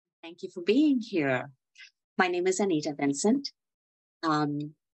Thank you for being here. My name is Anita Vincent. I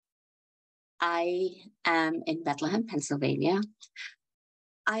am in Bethlehem, Pennsylvania.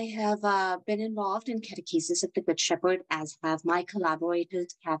 I have been involved in catechesis of the Good Shepherd, as have my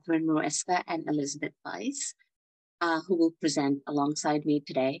collaborators, Catherine Maresca and Elizabeth Weiss, who will present alongside me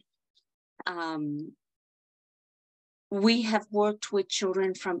today. We have worked with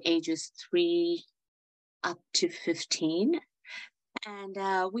children from ages 3 up to 15, and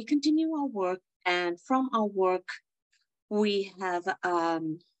we continue our work. And from our work, we have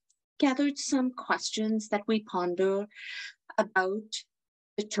gathered some questions that we ponder about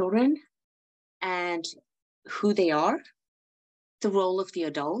the children and who they are, the role of the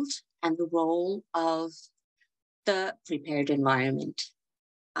adult, and the role of the prepared environment.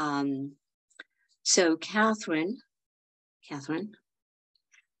 So Catherine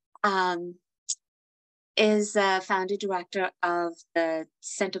is founder director of the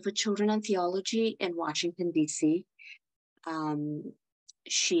Center for Children and Theology in Washington, D.C.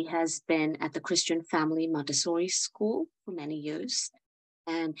 She has been at the Christian Family Montessori School for many years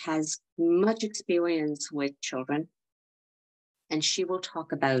and has much experience with children. And she will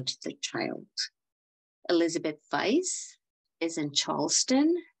talk about the child. Elizabeth Weiss is in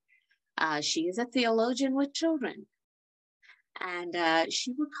Charleston. She is a theologian with children. And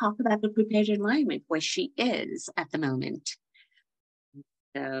she will talk about the prepared environment where she is at the moment.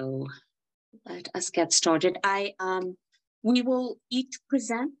 So let us get started. We will each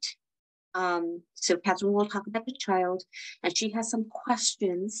present. So Catherine will talk about the child, and she has some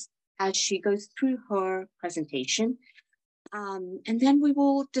questions as she goes through her presentation. And then we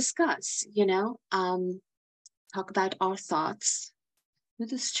will discuss, talk about our thoughts, who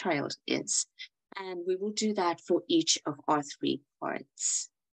this child is. And we will do that for each of our 3 parts.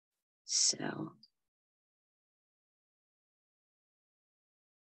 So.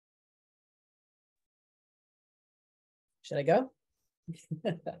 Should I go?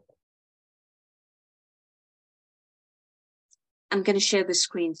 I'm going to share the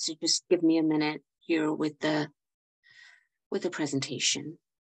screen, so just give me a minute here with the presentation.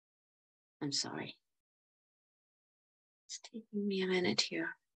 I'm sorry. It's taking me a minute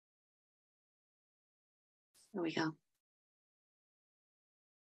here. There we go.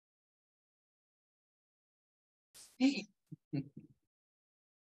 Okay.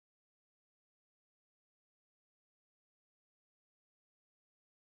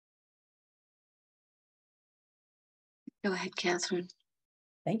 Go ahead, Catherine.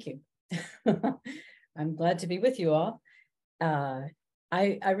 Thank you. I'm glad to be with you all. I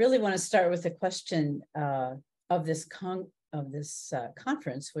really want to start with a question of this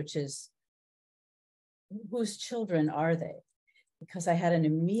conference, which is, whose children are they? Because I had an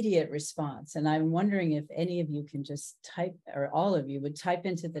immediate response, and I'm wondering if any of you can just type, or all of you would type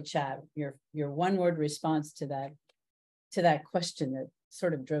into the chat your one-word response to that question that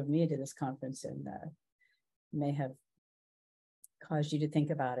sort of drove me to this conference and may have caused you to think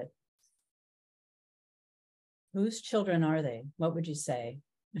about it. Whose children are they? What would you say?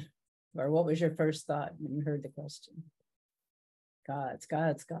 Or what was your first thought when you heard the question? God's.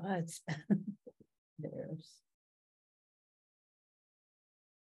 Theirs.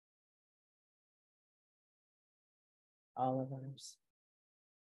 All of ours.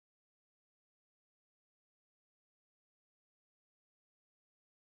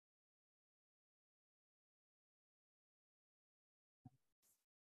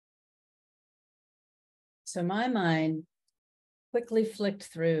 So my mind quickly flicked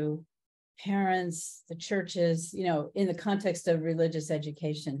through parents, the churches, in the context of religious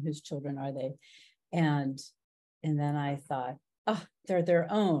education, whose children are they? And then I thought, oh, they're their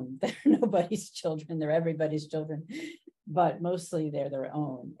own. They're nobody's children. They're everybody's children, but mostly they're their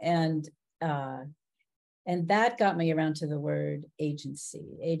own. And that got me around to the word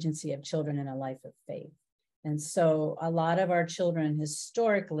agency of children in a life of faith. And so a lot of our children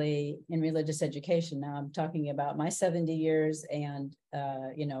historically in religious education, now I'm talking about my 70 years and,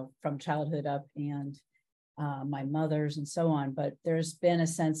 from childhood up and my mother's and so on, but there's been a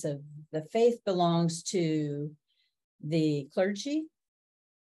sense of the faith belongs to the clergy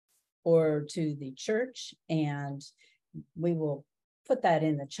or to the church, and we will put that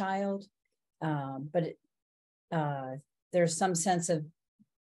in the child. But there's some sense of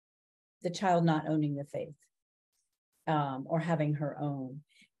the child not owning the faith. Or having her own.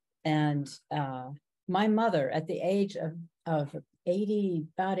 And my mother, at the age of 80,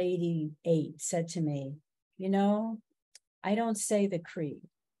 about 88, said to me, I don't say the creed.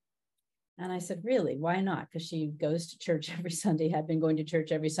 And I said, really, why not? Because she goes to church every Sunday, had been going to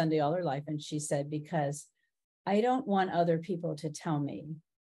church every Sunday all her life. And she said, because I don't want other people to tell me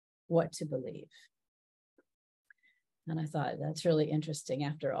what to believe. And I thought that's really interesting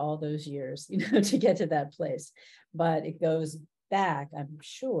after all those years, to get to that place. But it goes back, I'm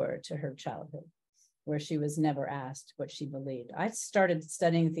sure, to her childhood, where she was never asked what she believed. I started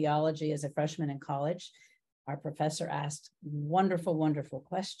studying theology as a freshman in college. Our professor asked wonderful, wonderful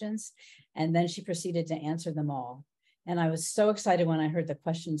questions, and then she proceeded to answer them all. And I was so excited when I heard the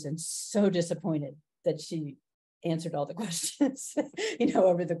questions and so disappointed that she answered all the questions,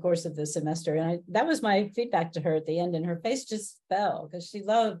 over the course of the semester. And that was my feedback to her at the end, and her face just fell because she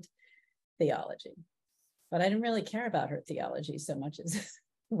loved theology. But I didn't really care about her theology so much as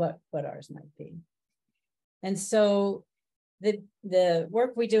what ours might be. And so the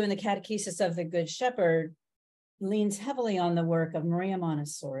work we do in the Catechesis of the Good Shepherd leans heavily on the work of Maria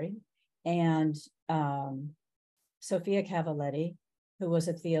Montessori and Sophia Cavalletti, who was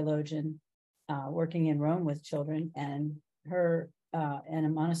a theologian working in Rome with children, and her and a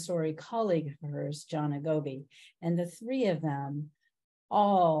Montessori colleague of hers, John Agobi. And the three of them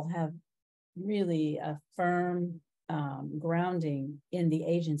all have really a firm grounding in the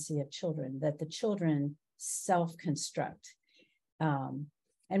agency of children, that the children self-construct.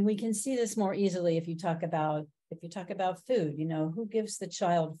 And we can see this more easily if you talk about food. Who gives the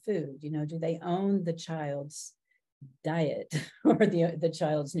child food? Do they own the child's diet or the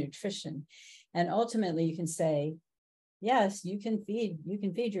child's nutrition? And ultimately you can say, yes, you can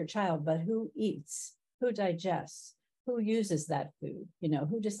feed your child, but who eats, who digests, who uses that food,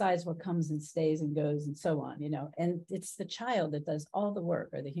 who decides what comes and stays and goes and so on, and it's the child that does all the work,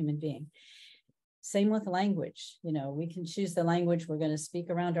 or the human being. Same with language. We can choose the language we're going to speak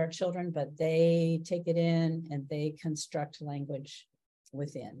around our children, but they take it in and they construct language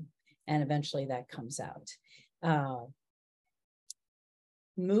within, and eventually that comes out.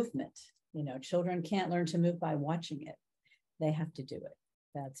 Movement. Children can't learn to move by watching it. They have to do it.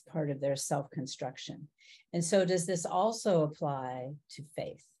 That's part of their self-construction. And so does this also apply to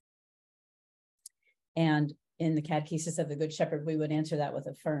faith? And in the Catechesis of the Good Shepherd, we would answer that with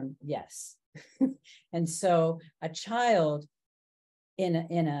a firm yes. And so a child in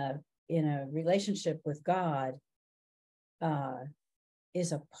a relationship with God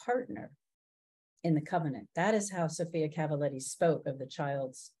is a partner in the covenant. That is how Sophia Cavalletti spoke of the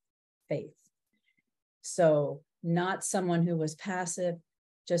child's faith. So not someone who was passive,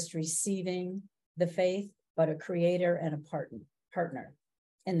 just receiving the faith, but a creator and a partner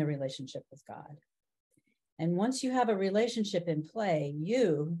in the relationship with God. And once you have a relationship in play,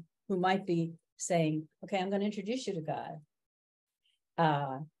 you who might be saying, okay, I'm going to introduce you to God.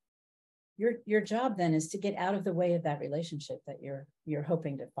 Your job then is to get out of the way of that relationship that you're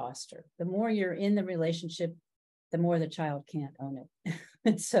hoping to foster. The more you're in the relationship, the more the child can't own it.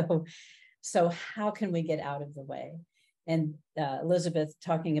 And so how can we get out of the way? And Elizabeth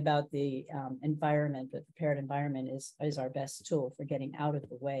talking about the environment, the prepared environment is our best tool for getting out of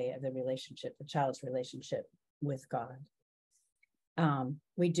the way of the relationship, the child's relationship with God.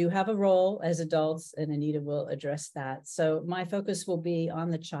 We do have a role as adults, and Anita will address that. So my focus will be on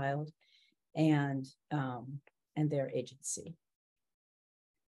the child and their agency.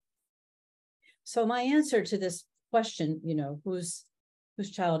 So my answer to this question, whose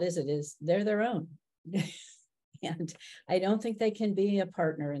child is it, is they're their own. And I don't think they can be a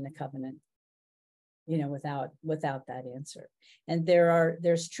partner in the covenant, without that answer. And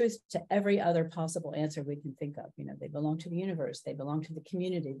there's truth to every other possible answer we can think of. They belong to the universe, they belong to the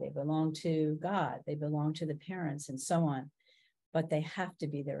community, they belong to God, they belong to the parents, and so on. But they have to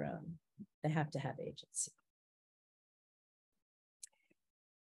be their own. They have to have agency.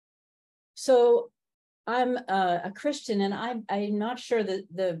 So I'm a Christian, and I'm not sure that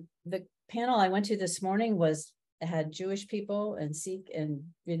the panel I went to this morning had Jewish people and Sikh and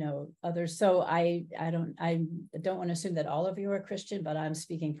others. So I don't want to assume that all of you are Christian, but I'm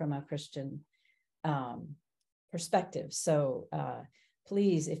speaking from a Christian perspective. So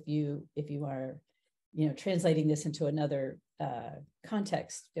please, if you are translating this into another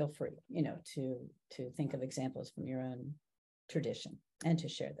context, feel free to think of examples from your own tradition and to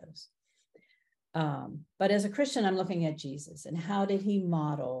share those. But as a Christian, I'm looking at Jesus, and how did he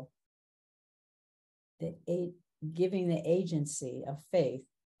model giving the agency of faith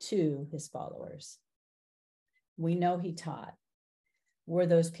to his followers? We know he taught. Were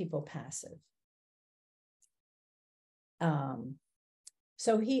those people passive?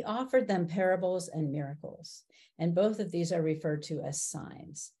 So he offered them parables and miracles, and both of these are referred to as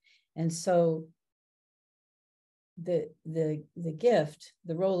signs. And so the gift,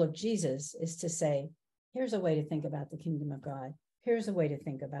 the role of Jesus, is to say, here's a way to think about the kingdom of God. Here's a way to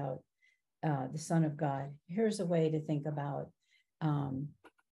think about the Son of God. Here's a way to think about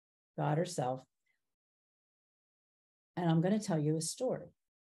God herself. And I'm going to tell you a story.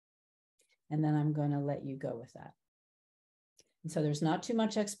 And then I'm going to let you go with that. And so there's not too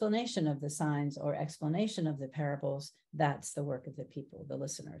much explanation of the signs or explanation of the parables. That's the work of the people, the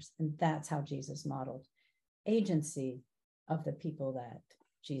listeners. And that's how Jesus modeled agency of the people that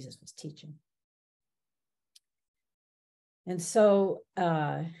Jesus was teaching. And so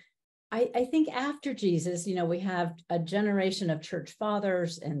I think after Jesus, we have a generation of church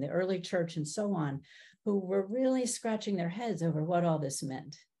fathers and the early church and so on, who were really scratching their heads over what all this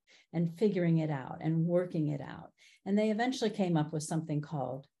meant and figuring it out and working it out. And they eventually came up with something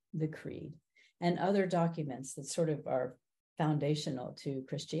called the Creed and other documents that sort of are foundational to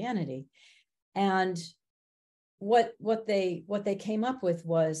Christianity. And what they came up with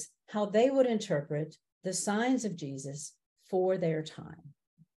was how they would interpret the signs of Jesus for their time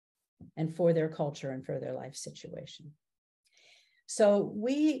and for their culture and for their life situation. So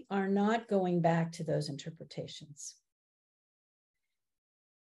we are not going back to those interpretations.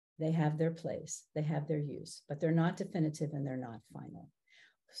 They have their place, they have their use, but they're not definitive and they're not final.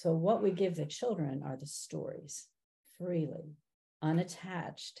 So what we give the children are the stories, freely,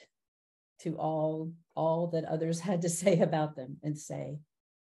 unattached to all that others had to say about them, and say,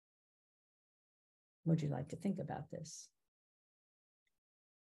 would you like to think about this?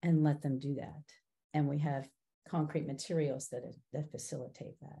 And let them do that. And we have concrete materials that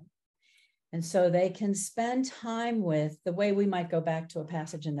facilitate that. And so they can spend time with, the way we might go back to a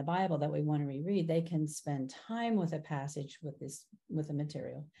passage in the Bible that we want to reread, they can spend time with a passage with a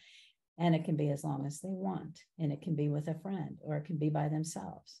material. And it can be as long as they want. And it can be with a friend, or it can be by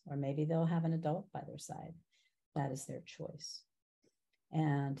themselves, or maybe they'll have an adult by their side. That is their choice.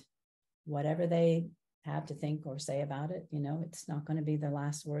 And whatever they have to think or say about it, it's not going to be the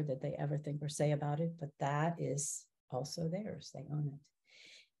last word that they ever think or say about it, but that is also theirs. They own it.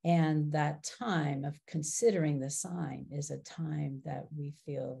 And that time of considering the sign is a time that we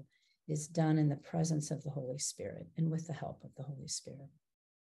feel is done in the presence of the Holy Spirit and with the help of the Holy Spirit.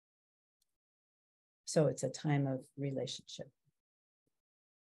 So it's a time of relationship.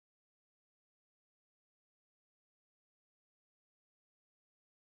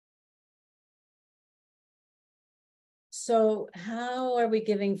 So how are we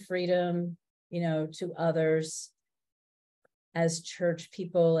giving freedom, to others as church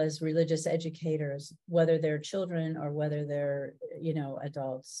people, as religious educators, whether they're children or whether they're,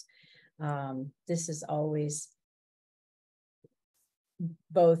 adults? This is always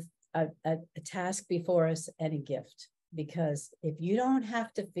both a task before us and a gift, because if you don't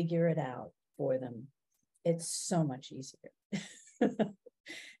have to figure it out for them, it's so much easier.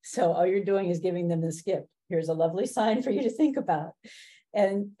 So all you're doing is giving them this gift. Here's a lovely sign for you to think about,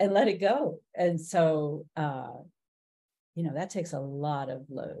 and let it go. And so, that takes a lot of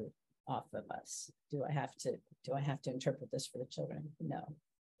load off of us. Do I have to interpret this for the children? No.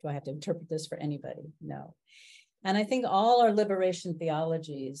 Do I have to interpret this for anybody? No. And I think all our liberation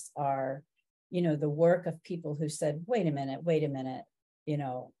theologies are, the work of people who said, wait a minute,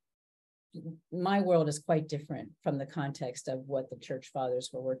 my world is quite different from the context of what the church fathers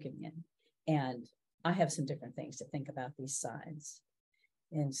were working in. And I have some different things to think about these signs.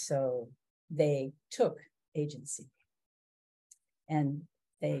 And so they took agency, and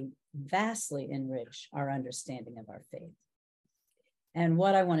they vastly enrich our understanding of our faith. And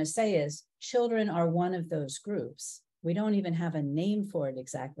what I want to say is, children are one of those groups. We don't even have a name for it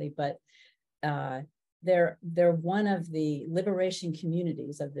exactly, but they're one of the liberation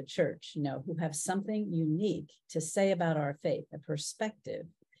communities of the church, who have something unique to say about our faith, a perspective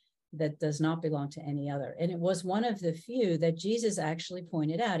that does not belong to any other. And it was one of the few that Jesus actually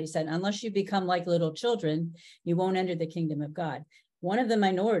pointed out. He said, unless you become like little children, you won't enter the kingdom of God. One of the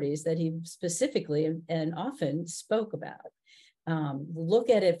minorities that he specifically and often spoke about. Look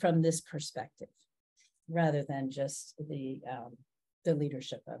at it from this perspective, rather than just the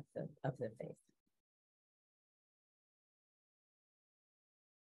leadership of the faith.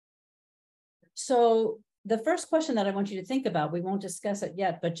 So the first question that I want you to think about, we won't discuss it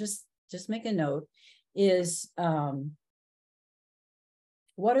yet, but just make a note, is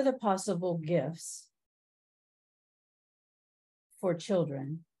what are the possible gifts for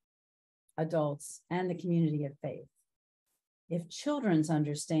children, adults, and the community of faith if children's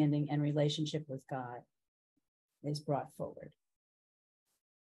understanding and relationship with God is brought forward?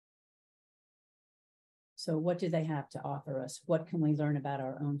 So what do they have to offer us? What can we learn about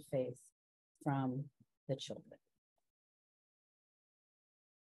our own faith from the children?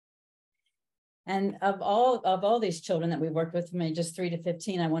 And of all these children that we worked with from ages 3 to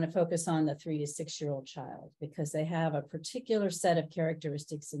 15, I want to focus on the 3 to 6-year-old child, because they have a particular set of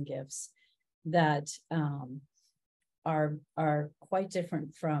characteristics and gifts that are quite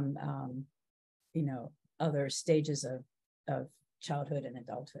different from other stages of childhood and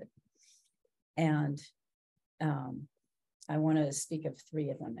adulthood. And I want to speak of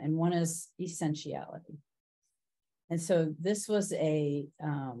 3 of them, and one is essentiality. And so this was a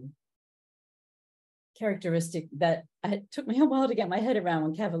characteristic that it took me a while to get my head around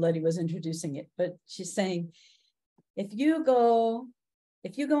when Cavaletti was introducing it. But she's saying, if you go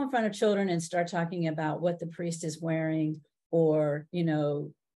in front of children and start talking about what the priest is wearing, or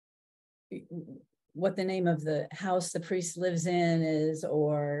what the name of the house the priest lives in is,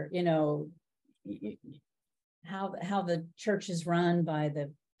 or how the church is run by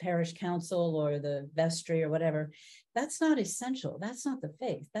the parish council or the vestry or whatever, that's not essential. That's not the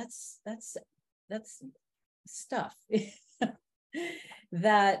faith. That's stuff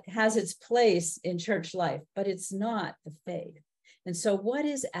that has its place in church life, but it's not the faith. And so what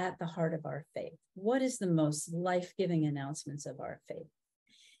is at the heart of our faith? What is the most life-giving announcements of our faith?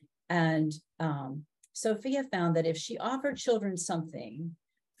 And Sophia found that if she offered children something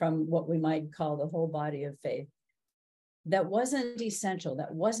from what we might call the whole body of faith that wasn't essential,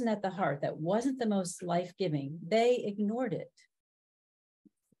 that wasn't at the heart, that wasn't the most life-giving, they ignored it.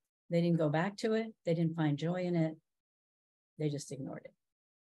 They didn't go back to it. They didn't find joy in it. They just ignored it.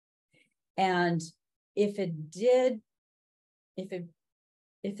 And if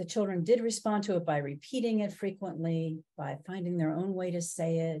the children did respond to it by repeating it frequently, by finding their own way to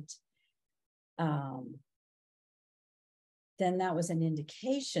say it, then that was an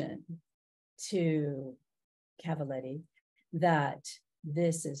indication to Cavaletti that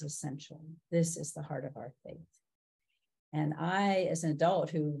this is essential. This is the heart of our faith. And I, as an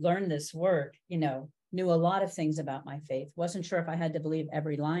adult who learned this work, knew a lot of things about my faith. Wasn't sure if I had to believe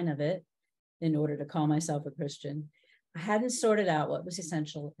every line of it in order to call myself a Christian. I hadn't sorted out what was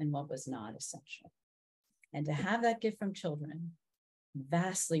essential and what was not essential. And to have that gift from children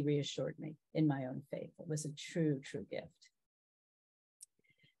vastly reassured me in my own faith. It was a true, true gift.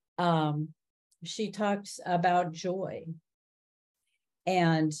 She talks about joy.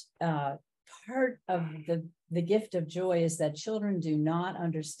 And part of the gift of joy is that children do not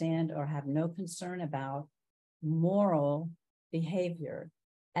understand or have no concern about moral behavior,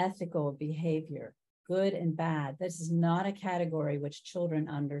 ethical behavior, good and bad. This is not a category which children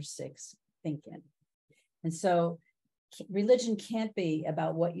under 6 think in. And so religion can't be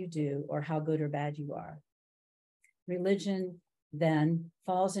about what you do or how good or bad you are. Religion then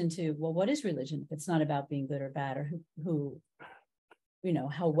falls into, well, what is religion if it's not about being good or bad, or who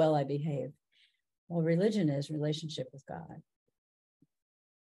how well I behave? Well, religion is relationship with God.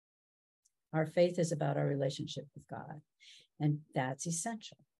 Our faith is about our relationship with God, and that's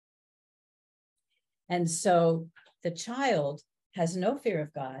essential. And so the child has no fear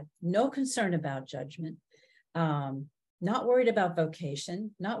of God, no concern about judgment, not worried about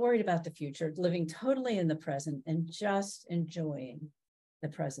vocation, not worried about the future, living totally in the present and just enjoying the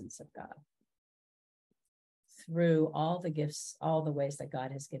presence of God through all the gifts, all the ways that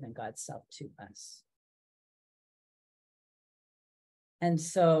God has given God's self to us. And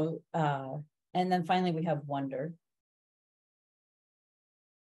so, and then finally we have wonder.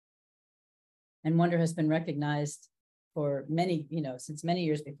 And wonder has been recognized for many, since many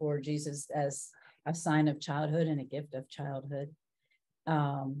years before Jesus, as a sign of childhood and a gift of childhood.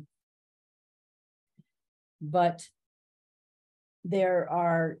 But there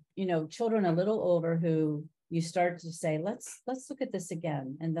are, children a little older who you start to say, let's look at this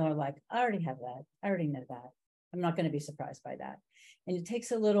again. And they're like, I already have that. I already know that. I'm not going to be surprised by that. And it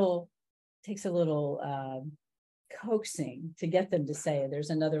takes a little coaxing to get them to say, there's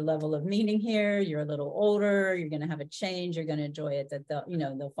another level of meaning here. You're a little older. You're going to have a change. You're going to enjoy it. That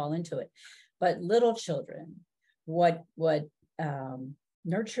they'll fall into it. But little children, what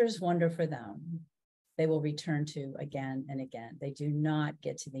nurtures wonder for them, they will return to again and again. They do not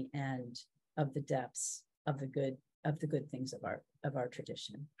get to the end of the depths of the good things of our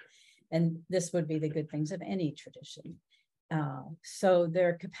tradition. And this would be the good things of any tradition. So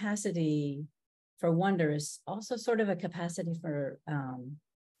their capacity for wonder is also sort of a capacity for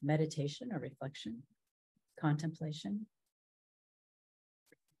meditation or reflection, contemplation.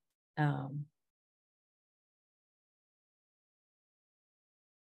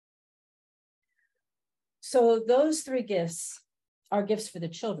 So those 3 gifts are gifts for the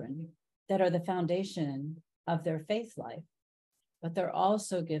children that are the foundation of their faith life, but they're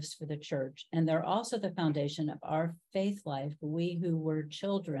also gifts for the church. And they're also the foundation of our faith life. We who were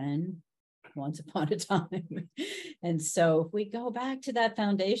children once upon a time. And so if we go back to that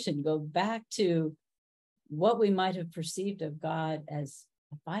foundation, go back to what we might have perceived of God as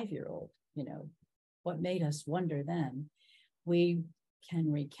a 5-year-old, what made us wonder then, we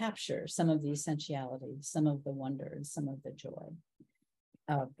can recapture some of the essentiality, some of the wonder, and some of the joy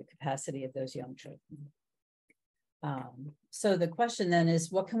of the capacity of those young children. So the question then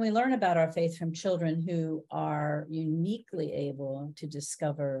is, what can we learn about our faith from children who are uniquely able to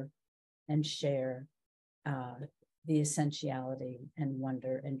discover and share the essentiality and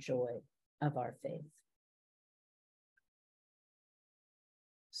wonder and joy of our faith?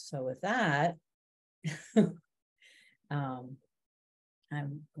 So with that, I'm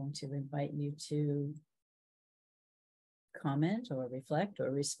going to invite you to comment or reflect or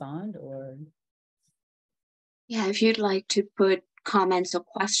respond or... Yeah, if you'd like to put comments or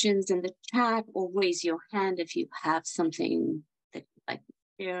questions in the chat or raise your hand if you have something that you'd like to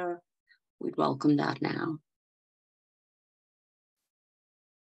share, we'd welcome that now.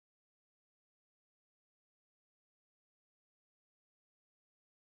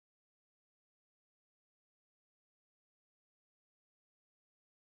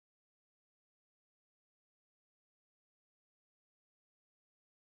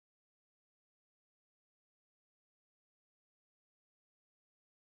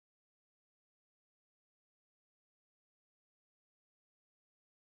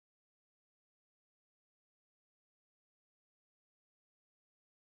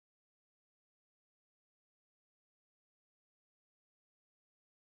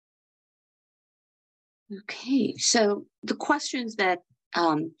 Okay, so the questions that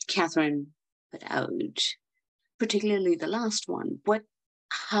Catherine put out, particularly the last one,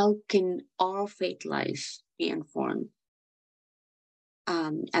 how can our faith life be informed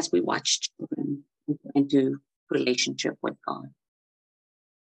as we watch children into relationship with God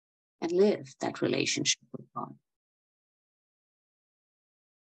and live that relationship with God?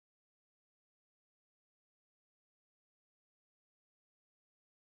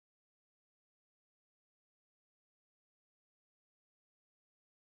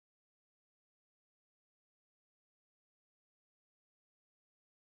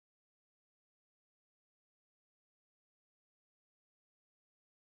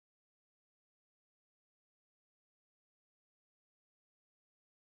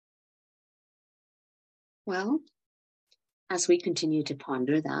 Well, as we continue to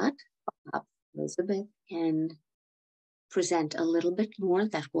ponder that, Elizabeth can present a little bit more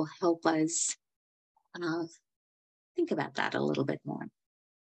that will help us think about that a little bit more.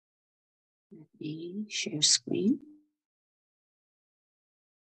 Let me share screen.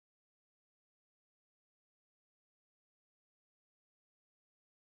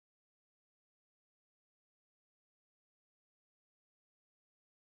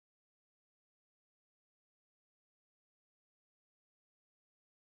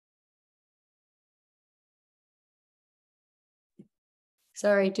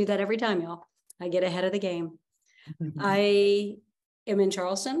 Sorry, do that every time, y'all. I get ahead of the game. I am in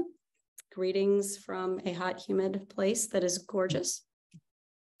Charleston. Greetings from a hot, humid place that is gorgeous.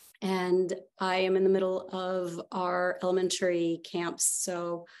 And I am in the middle of our elementary camps.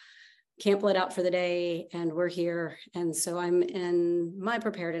 So camp let out for the day and we're here. And so I'm in my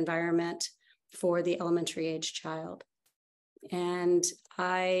prepared environment for the elementary age child. And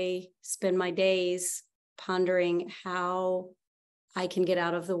I spend my days pondering how I can get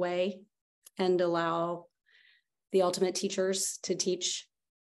out of the way and allow the ultimate teachers to teach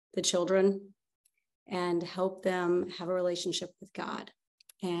the children and help them have a relationship with God.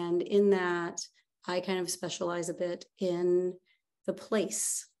 And in that, I kind of specialize a bit in the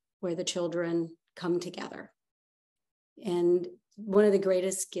place where the children come together. And one of the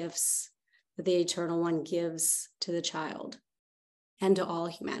greatest gifts that the Eternal One gives to the child and to all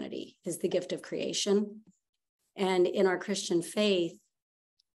humanity is the gift of creation. And in our Christian faith,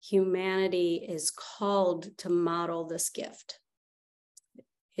 humanity is called to model this gift.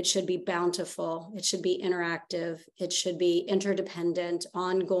 It should be bountiful. It should be interactive. It should be interdependent,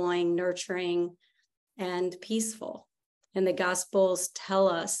 ongoing, nurturing, and peaceful. And the Gospels tell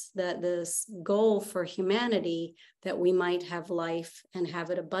us that this goal for humanity, that we might have life and have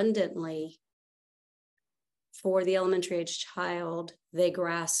it abundantly, for the elementary age child, they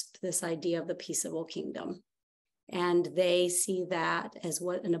grasp this idea of the peaceable kingdom. And they see that as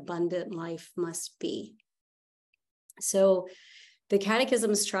what an abundant life must be. So the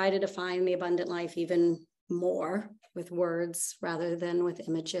catechisms try to define the abundant life even more with words rather than with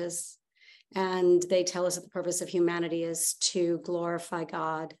images. And they tell us that the purpose of humanity is to glorify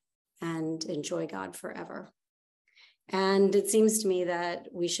God and enjoy God forever. And it seems to me that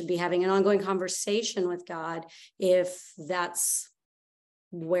we should be having an ongoing conversation with God if that's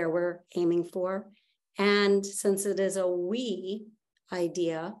where we're aiming for. And since it is a we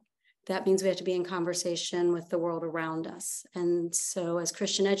idea, that means we have to be in conversation with the world around us. And so as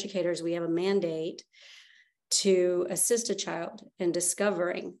Christian educators, we have a mandate to assist a child in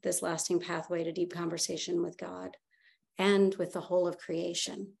discovering this lasting pathway to deep conversation with God and with the whole of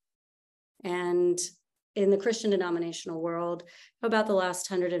creation. And in the Christian denominational world, about the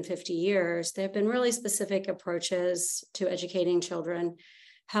last 150 years, there have been really specific approaches to educating children.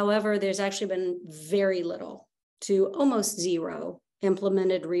 However, there's actually been very little to almost zero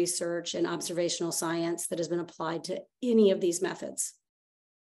implemented research and observational science that has been applied to any of these methods.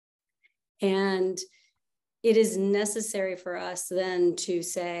 And it is necessary for us then to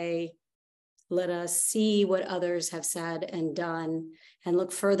say, let us see what others have said and done and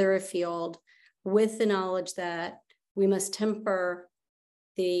look further afield with the knowledge that we must temper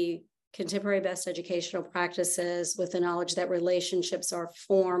the contemporary best educational practices with the knowledge that relationships are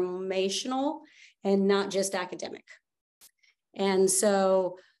formational and not just academic. And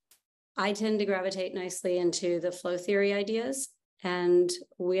so I tend to gravitate nicely into the flow theory ideas. And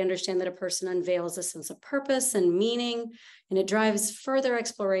we understand that a person unveils a sense of purpose and meaning, and it drives further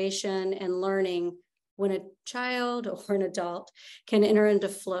exploration and learning when a child or an adult can enter into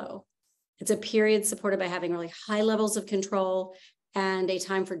flow. It's a period supported by having really high levels of control and a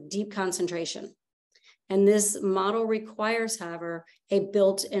time for deep concentration. And this model requires, however, a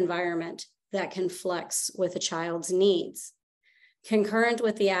built environment that can flex with a child's needs. Concurrent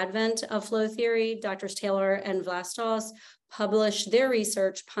with the advent of flow theory, Drs. Taylor and Vlastos published their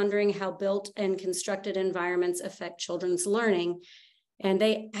research pondering how built and constructed environments affect children's learning. And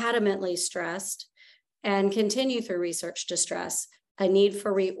they adamantly stressed, and continue through research to stress, a need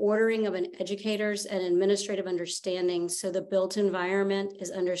for reordering of an educator's and administrative understanding so the built environment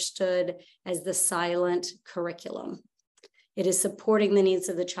is understood as the silent curriculum. It is supporting the needs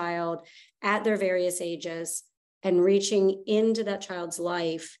of the child at their various ages and reaching into that child's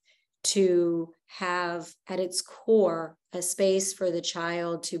life to have at its core a space for the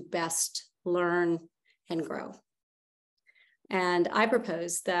child to best learn and grow. And I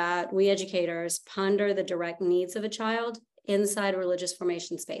propose that we educators ponder the direct needs of a child inside religious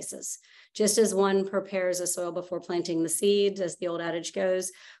formation spaces. Just as one prepares a soil before planting the seed, as the old adage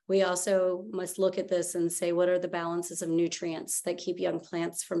goes, we also must look at this and say, what are the balances of nutrients that keep young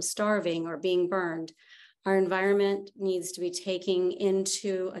plants from starving or being burned? Our environment needs to be taking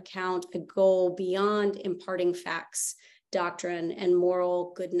into account a goal beyond imparting facts, doctrine, and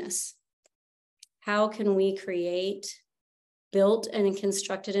moral goodness. How can we create built and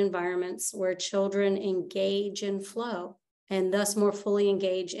constructed environments where children engage in flow and thus more fully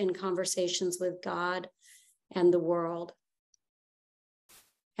engage in conversations with God and the world?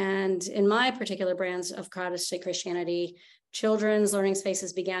 And in my particular brands of Protestant Christianity, children's learning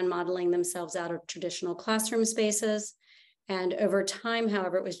spaces began modeling themselves out of traditional classroom spaces. And over time,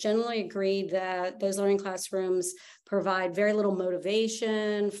 however, it was generally agreed that those learning classrooms provide very little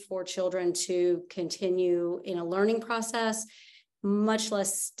motivation for children to continue in a learning process, much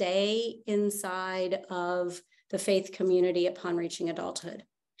less stay inside of the faith community upon reaching adulthood.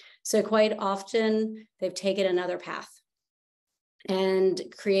 So quite often, they've taken another path and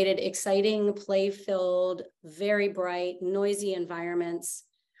created exciting, play-filled, very bright, noisy environments.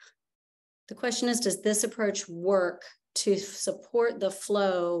 The question is, does this approach work to support the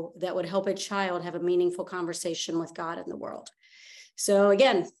flow that would help a child have a meaningful conversation with God and the world? So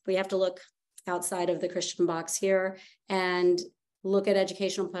again, we have to look outside of the Christian box here and look at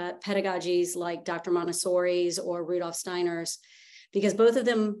educational pedagogies like Dr. Montessori's or Rudolf Steiner's, because both of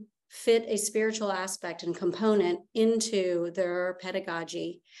them fit a spiritual aspect and component into their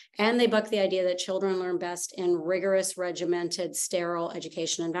pedagogy. And they buck the idea that children learn best in rigorous, regimented, sterile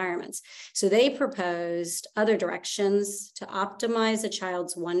education environments. So they proposed other directions to optimize a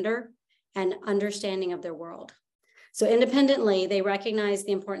child's wonder and understanding of their world. So independently, they recognize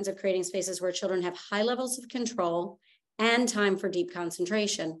the importance of creating spaces where children have high levels of control and time for deep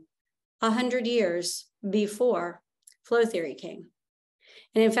concentration, 100 years before flow theory came.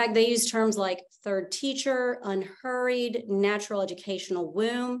 And in fact, they use terms like third teacher, unhurried, natural educational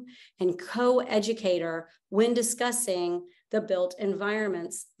womb, and co-educator when discussing the built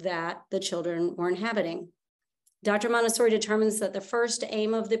environments that the children were inhabiting. Dr. Montessori determines that the first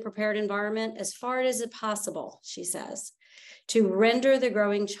aim of the prepared environment, as far as possible, she says, to render the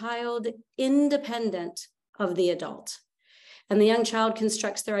growing child independent of the adult. And the young child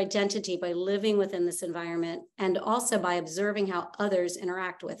constructs their identity by living within this environment and also by observing how others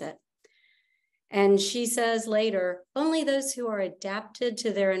interact with it. And she says later, only those who are adapted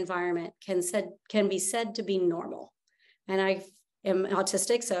to their environment can be said to be normal. And I am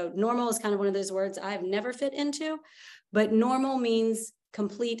autistic, so normal is kind of one of those words I've never fit into, but normal means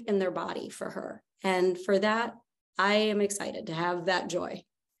complete in their body for her. And for that, I am excited to have that joy.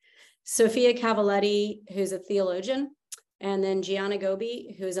 Sophia Cavalletti, who's a theologian, and then Gianna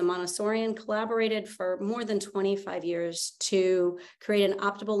Gobi, who is a Montessorian, collaborated for more than 25 years to create an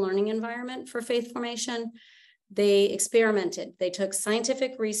optimal learning environment for faith formation. They experimented. They took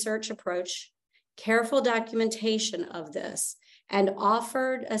scientific research approach, careful documentation of this, and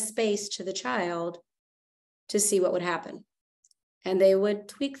offered a space to the child to see what would happen. And they would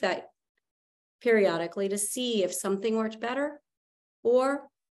tweak that periodically to see if something worked better or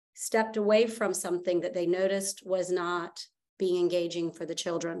stepped away from something that they noticed was not being engaging for the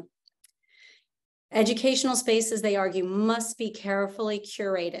children. Educational spaces, they argue, must be carefully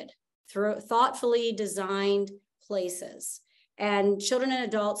curated through thoughtfully designed places. And children and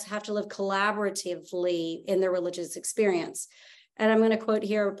adults have to live collaboratively in their religious experience. And I'm going to quote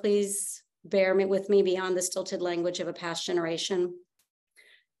here, please bear with me beyond the stilted language of a past generation.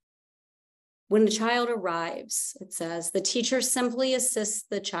 When the child arrives, it says, the teacher simply assists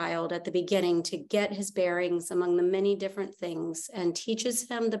the child at the beginning to get his bearings among the many different things and teaches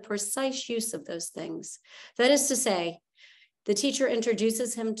him the precise use of those things. That is to say, the teacher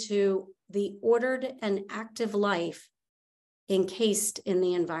introduces him to the ordered and active life encased in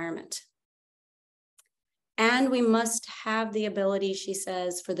the environment. And we must have the ability, she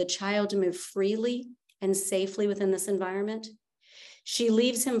says, for the child to move freely and safely within this environment. She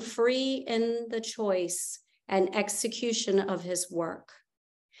leaves him free in the choice and execution of his work.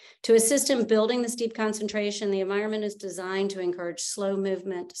 To assist in building this deep concentration, the environment is designed to encourage slow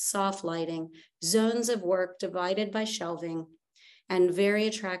movement, soft lighting, zones of work divided by shelving, and very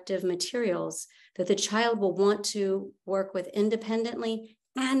attractive materials that the child will want to work with independently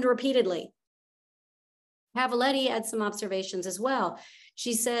and repeatedly. Cavalletti adds some observations as well.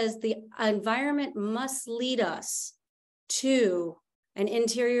 She says the environment must lead us to an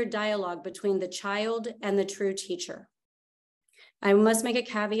interior dialogue between the child and the true teacher. I must make a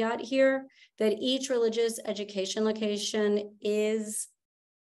caveat here that each religious education location is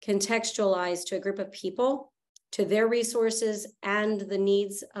contextualized to a group of people, to their resources and the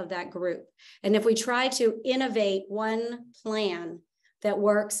needs of that group. And if we try to innovate one plan that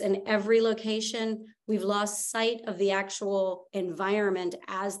works in every location, we've lost sight of the actual environment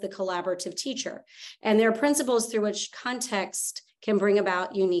as the collaborative teacher. And there are principles through which context can bring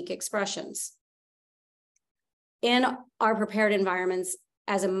about unique expressions. In our prepared environments,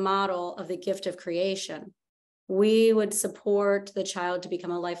 as a model of the gift of creation, we would support the child to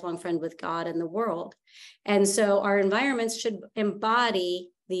become a lifelong friend with God and the world. And so our environments should embody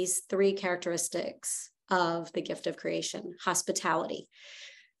these three characteristics of the gift of creation: hospitality.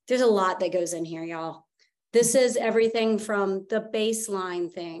 There's a lot that goes in here, y'all. This is everything from the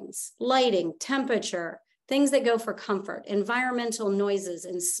baseline things, lighting, temperature, things that go for comfort, environmental noises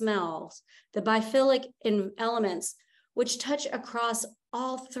and smells, the biphilic elements, which touch across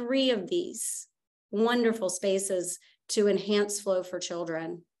all three of these wonderful spaces to enhance flow for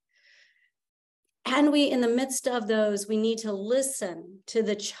children. And we, in the midst of those, we need to listen to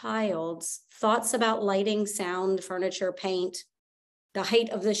the child's thoughts about lighting, sound, furniture, paint, the height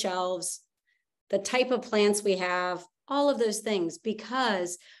of the shelves, the type of plants we have, all of those things,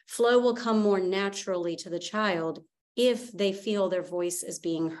 because flow will come more naturally to the child if they feel their voice is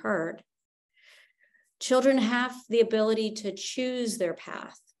being heard. Children have the ability to choose their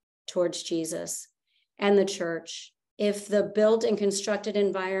path towards Jesus and the church if the built and constructed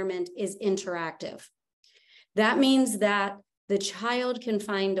environment is interactive. That means that the child can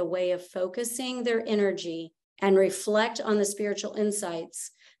find a way of focusing their energy and reflect on the spiritual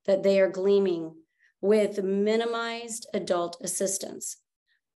insights that they are gleaming with minimized adult assistance.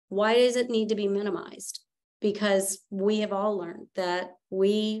 Why does it need to be minimized? Because we have all learned that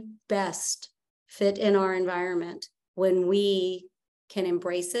we best fit in our environment when we can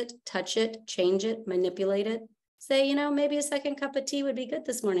embrace it, touch it, change it, manipulate it. Say, you know, maybe a second cup of tea would be good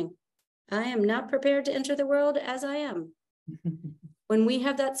this morning. I am not prepared to enter the world as I am. When we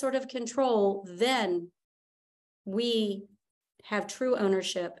have that sort of control, then we have true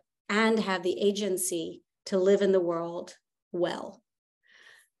ownership and have the agency to live in the world well.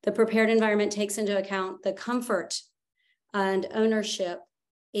 The prepared environment takes into account the comfort and ownership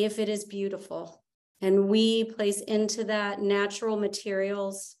if it is beautiful. And we place into that natural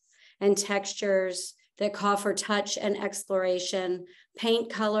materials and textures that call for touch and exploration. Paint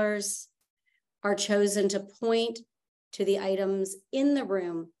colors are chosen to point to the items in the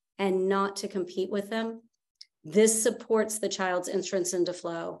room and not to compete with them. This supports the child's entrance into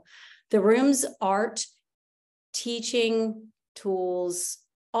flow. The room's art, teaching tools,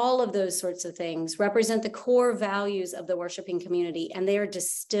 all of those sorts of things represent the core values of the worshiping community, and they are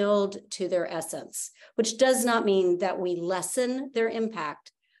distilled to their essence, which does not mean that we lessen their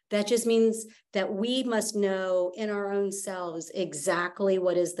impact. That just means that we must know in our own selves exactly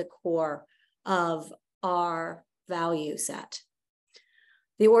what is the core of our value set.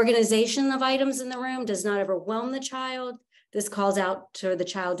 The organization of items in the room does not overwhelm the child. This calls out to the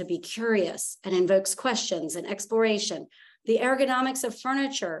child to be curious and invokes questions and exploration. The ergonomics of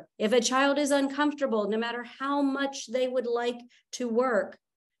furniture. If a child is uncomfortable, no matter how much they would like to work,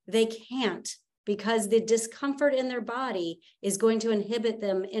 they can't, because the discomfort in their body is going to inhibit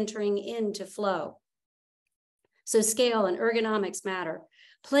them entering into flow. So scale and ergonomics matter.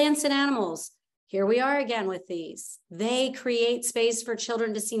 Plants and animals. Here we are again with these. They create space for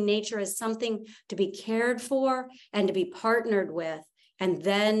children to see nature as something to be cared for and to be partnered with, and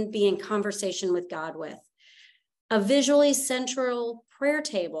then be in conversation with God with. A visually central prayer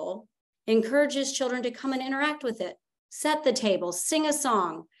table encourages children to come and interact with it, set the table, sing a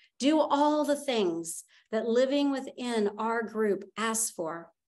song, do all the things that living within our group asks for.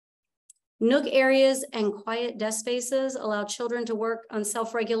 Nook areas and quiet desk spaces allow children to work on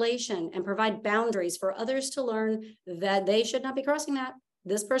self-regulation and provide boundaries for others to learn that they should not be crossing that.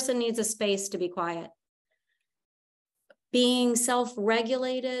 This person needs a space to be quiet. Being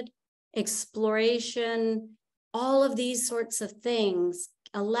self-regulated, exploration, all of these sorts of things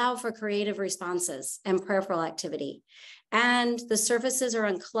allow for creative responses and prayerful activity. And the surfaces are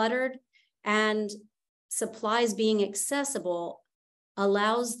uncluttered, and supplies being accessible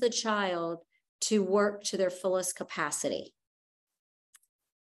allows the child to work to their fullest capacity.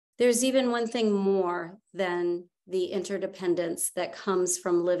 There's even one thing more than the interdependence that comes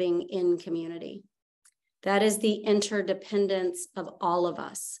from living in community. That is the interdependence of all of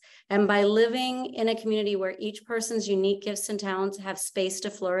us. And by living in a community where each person's unique gifts and talents have space to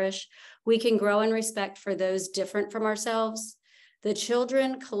flourish, we can grow in respect for those different from ourselves. The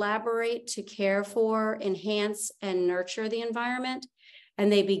children collaborate to care for, enhance, and nurture the environment.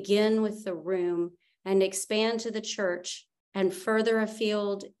 And they begin with the room and expand to the church and further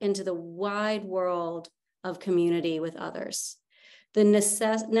afield into the wide world of community with others. The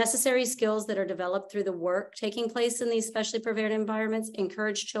necessary skills that are developed through the work taking place in these specially prepared environments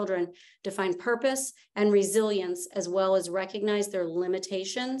encourage children to find purpose and resilience, as well as recognize their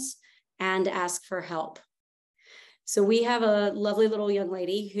limitations and ask for help. So we have a lovely little young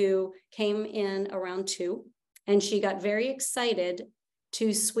lady who came in around 2, and she got very excited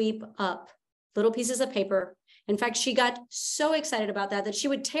to sweep up little pieces of paper. In fact, she got so excited about that she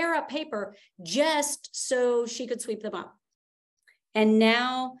would tear up paper just so she could sweep them up. And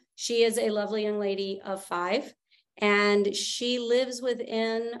now she is a lovely young lady of 5, and she lives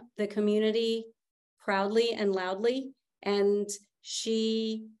within the community proudly and loudly. And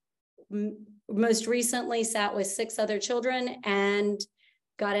she most recently sat with 6 other children and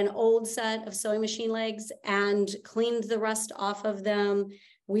got an old set of sewing machine legs and cleaned the rust off of them.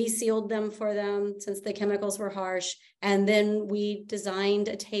 We sealed them for them since the chemicals were harsh. And then we designed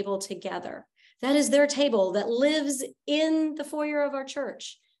a table together. That is their table that lives in the foyer of our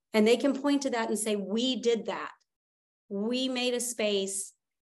church. And they can point to that and say, we did that. We made a space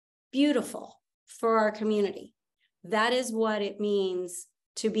beautiful for our community. That is what it means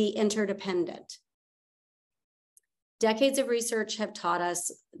to be interdependent. Decades of research have taught us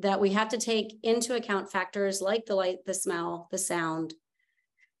that we have to take into account factors like the light, the smell, the sound,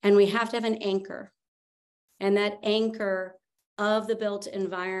 and we have to have an anchor. And that anchor of the built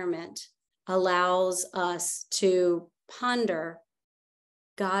environment allows us to ponder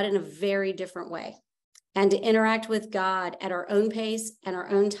God in a very different way and to interact with God at our own pace and our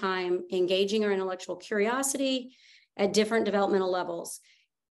own time, engaging our intellectual curiosity at different developmental levels.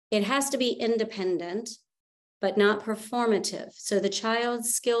 It has to be independent, but not performative. So the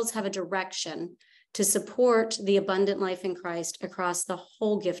child's skills have a direction to support the abundant life in Christ across the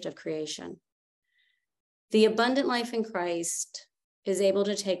whole gift of creation. The abundant life in Christ is able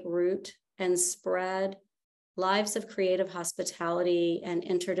to take root and spread lives of creative hospitality and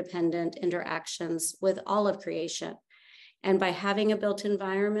interdependent interactions with all of creation. And by having a built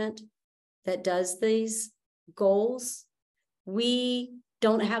environment that does these goals, we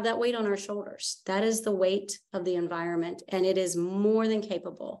don't have that weight on our shoulders. That is the weight of the environment, and it is more than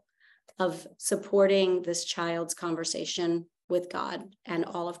capable of supporting this child's conversation with God and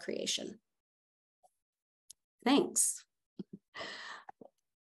all of creation. Thanks.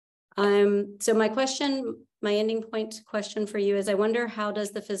 So my question my ending point question for you is, I wonder, how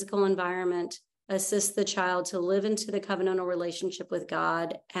does the physical environment assist the child to live into the covenantal relationship with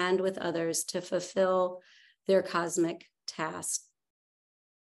God and with others to fulfill their cosmic task?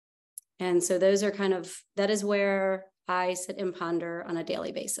 And so those are that is where I sit and ponder on a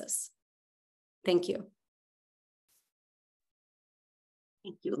daily basis. Thank you.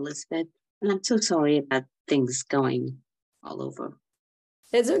 Thank you, Elizabeth. And I'm so sorry about things going all over.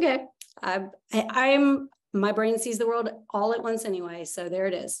 It's okay. My brain sees the world all at once anyway, so there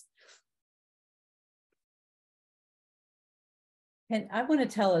it is. And I want to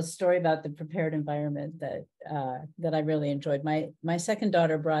tell a story about the prepared environment that I really enjoyed. My second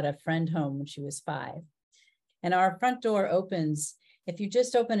daughter brought a friend home when she was 5, and our front door opens. If you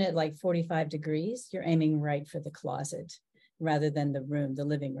just open it like 45 degrees, you're aiming right for the closet rather than the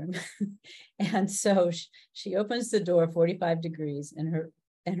living room. And so she opens the door 45 degrees,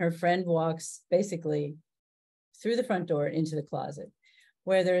 and her friend walks basically through the front door into the closet,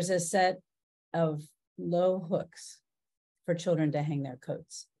 where there's a set of low hooks for children to hang their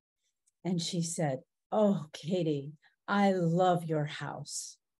coats. And she said, "Oh, Katie, I love your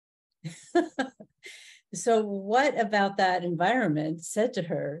house." So what about that environment said to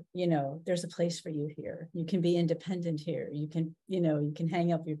her, there's a place for you here. You can be independent here. You can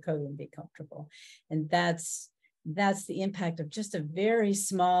hang up your coat and be comfortable. And that's the impact of just a very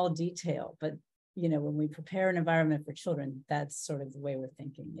small detail. But, when we prepare an environment for children, that's sort of the way we're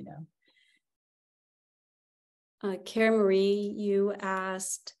thinking, Cara Marie, you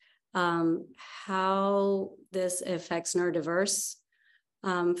asked how this affects neurodiverse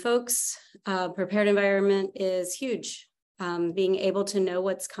folks. Prepared environment is huge. Being able to know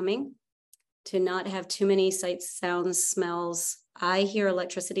what's coming, to not have too many sights, sounds, smells. I hear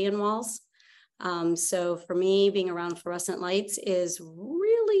electricity in walls. So for me, being around fluorescent lights is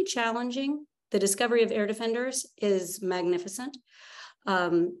really challenging. The discovery of air defenders is magnificent.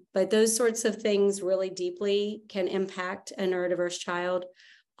 But those sorts of things really deeply can impact a neurodiverse child.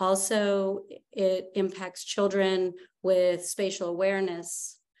 Also, it impacts children with spatial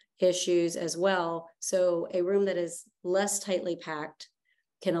awareness issues as well. So a room that is less tightly packed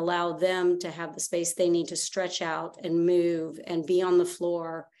can allow them to have the space they need to stretch out and move and be on the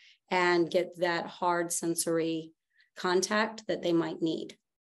floor and get that hard sensory contact that they might need.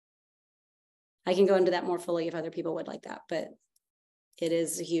 I can go into that more fully if other people would like that, but it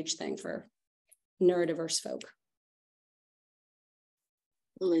is a huge thing for neurodiverse folk.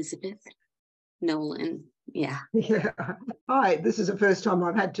 Elizabeth, Nolan, yeah. Yeah. Hi, this is the first time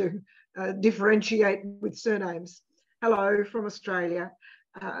I've had to differentiate with surnames. Hello from Australia.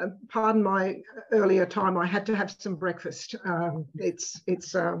 Pardon my earlier time. I had to have some breakfast. It's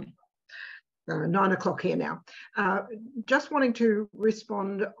 9 o'clock here now. Just wanting to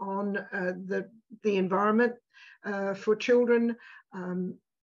respond on the environment for children.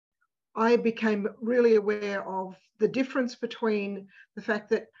 I became really aware of the difference between the fact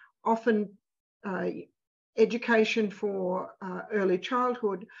that often education for early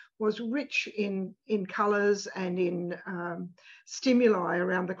childhood was rich in colours and in stimuli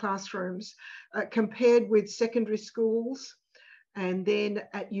around the classrooms compared with secondary schools and then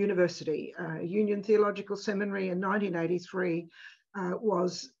at university. Union Theological Seminary in 1983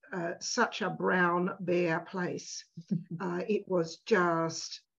 was such a brown, bare place. It was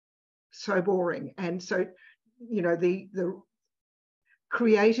just so boring. And so, the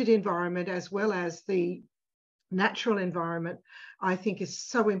created environment as well as the natural environment, I think, is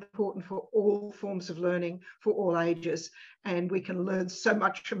so important for all forms of learning, for all ages. And we can learn so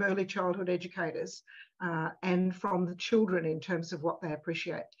much from early childhood educators and from the children in terms of what they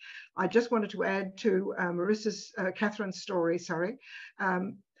appreciate. I just wanted to add to Catherine's story,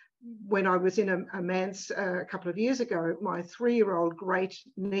 when I was in a manse a couple of years ago, my 3-year-old great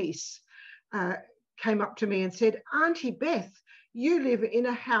niece came up to me and said, "Auntie Beth, you live in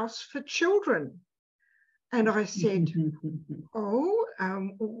a house for children." And I said, "Oh,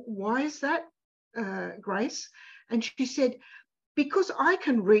 why is that, Grace?" And she said, "Because I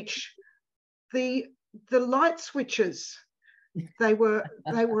can reach the light switches." They were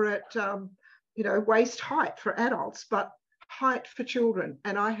at waist height for adults, but height for children.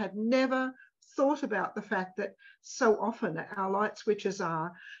 And I had never thought about the fact that so often our light switches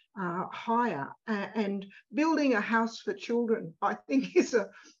are higher. And building a house for children, I think, is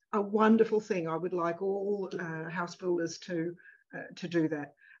a wonderful thing. I would like all house builders to do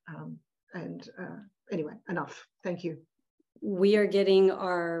that. Anyway, enough. Thank you. We are getting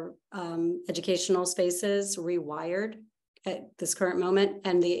our educational spaces rewired at this current moment.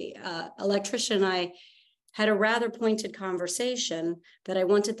 And the electrician I had a rather pointed conversation that I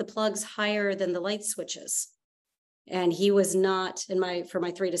wanted the plugs higher than the light switches. And he was not for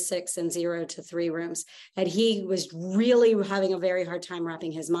my 3 to 6 and 0 to 3 rooms. And he was really having a very hard time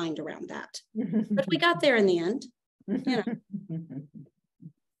wrapping his mind around that. But we got there in the end. You know.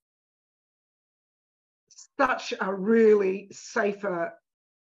 Such a really safer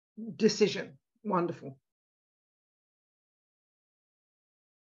decision. Wonderful.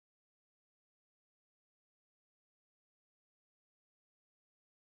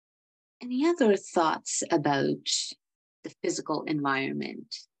 Any other thoughts about the physical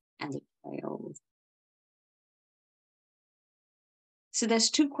environment and the child? So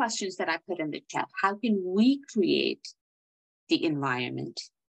there's 2 questions that I put in the chat. How can we create the environment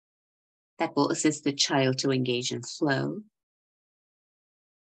that will assist the child to engage in flow?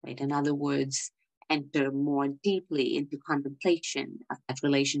 Right? In other words, enter more deeply into contemplation of that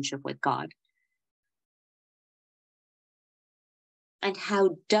relationship with God. And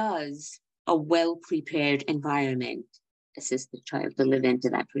how does a well-prepared environment assist the child to live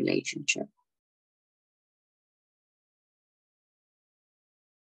into that relationship?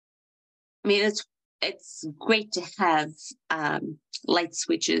 I mean, it's great to have light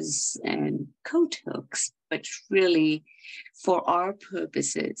switches and coat hooks, but really, for our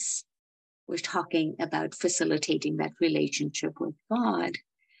purposes, we're talking about facilitating that relationship with God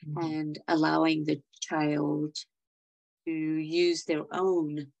and allowing the child to use their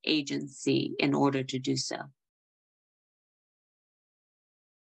own agency in order to do so.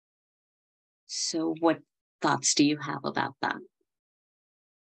 So what thoughts do you have about that?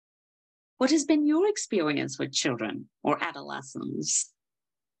 What has been your experience with children or adolescents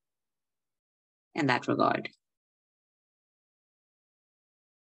in that regard?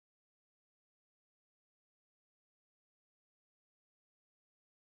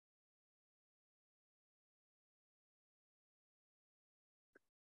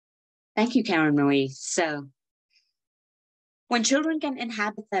 Thank you, Karen Marie. So, when children can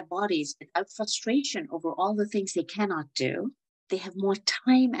inhabit their bodies without frustration over all the things they cannot do, they have more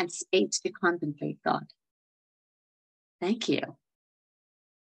time and space to contemplate God. Thank you.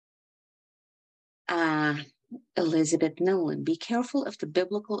 Elizabeth Nolan, be careful of the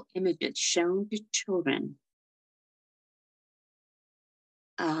biblical images shown to children.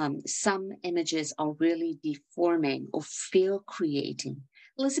 Some images are really deforming or fear creating.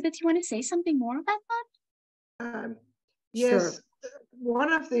 Elizabeth, you want to say something more about that? Yes. Sure.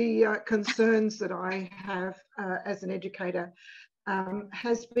 One of the concerns that I have as an educator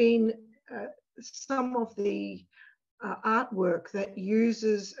has been some of the artwork that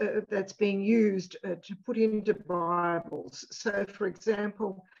that's being used to put into Bibles. So, for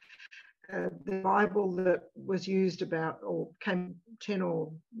example, the Bible that was used came 10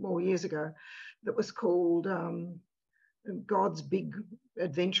 or more years ago, that was called God's Big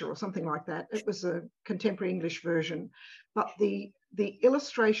Adventure or something like that. It was a contemporary English version, but the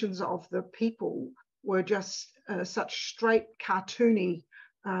illustrations of the people were just such straight, cartoony,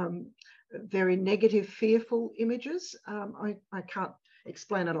 very negative, fearful images. I can't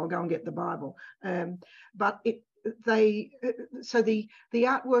explain it. I'll go and get the Bible. But so the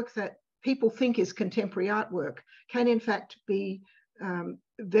artwork that people think is contemporary artwork can in fact be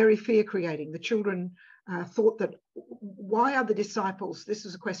very fear-creating. The children thought that, why are the disciples, this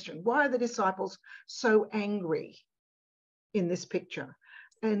is a question, why are the disciples so angry in this picture?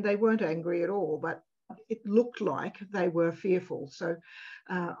 And they weren't angry at all, but it looked like they were fearful. So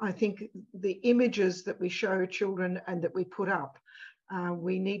I think the images that we show children and that we put up,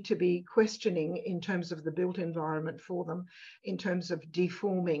 we need to be questioning in terms of the built environment for them, in terms of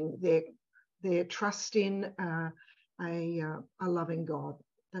deforming their trust in a loving God.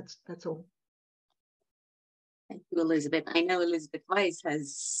 That's all. Thank you, Elizabeth. I know Elizabeth Weiss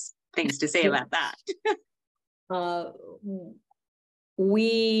has things to say about that.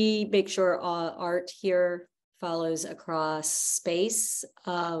 We make sure art here follows across space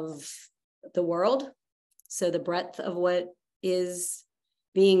of the world. So the breadth of what is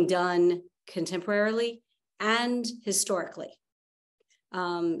being done contemporarily and historically.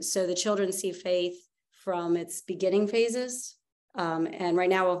 So the children see faith from its beginning phases. And right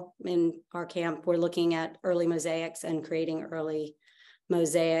now in our camp, we're looking at early mosaics and creating early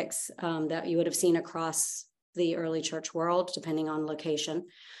mosaics that you would have seen across the early church world, depending on location.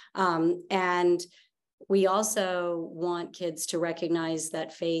 And we also want kids to recognize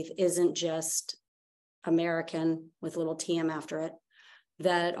that faith isn't just American with a little TM after it,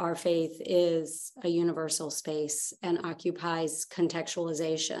 that our faith is a universal space and occupies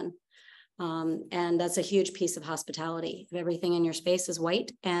contextualization. And that's a huge piece of hospitality. If everything in your space is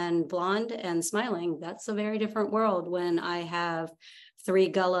white and blonde and smiling, that's a very different world when I have 3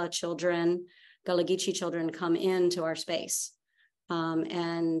 Gullah Geechee children come into our space.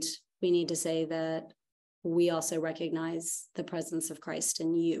 And we need to say that we also recognize the presence of Christ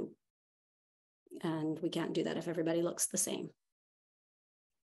in you. And we can't do that if everybody looks the same.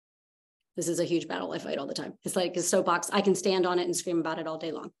 This is a huge battle I fight all the time. It's like a soapbox. I can stand on it and scream about it all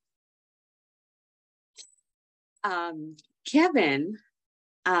day long. Kevin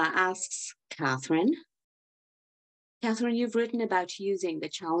asks Catherine, you've written about using the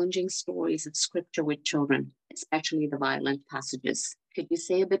challenging stories of scripture with children, especially the violent passages. Could you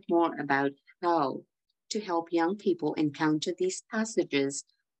say a bit more about how to help young people encounter these passages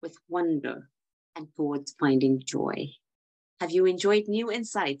with wonder and towards finding joy? Have you enjoyed new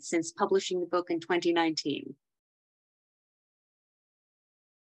insights since publishing the book in 2019?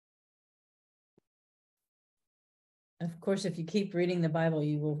 Of course, if you keep reading the Bible,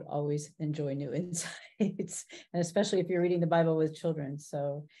 you will always enjoy new insights, and especially if you're reading the Bible with children.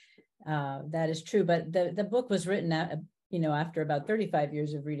 So that is true. But the book was written after about 35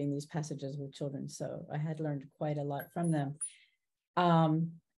 years of reading these passages with children. So I had learned quite a lot from them.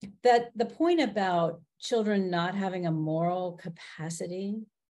 That the point about children not having a moral capacity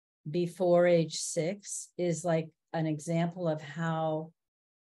before age 6 is like an example of how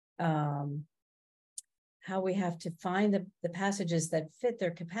we have to find the passages that fit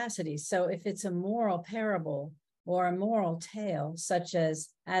their capacity. So if it's a moral parable or a moral tale, such as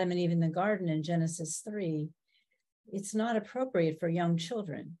Adam and Eve in the garden in Genesis 3, it's not appropriate for young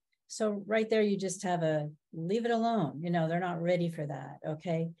children. So right there, you just have leave it alone. They're not ready for that,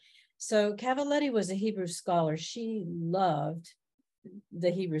 okay? So Cavaletti was a Hebrew scholar. She loved the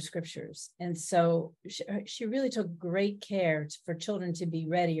Hebrew scriptures. And so she really took great care for children to be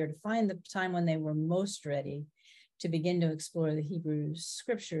ready, or to find the time when they were most ready to begin to explore the Hebrew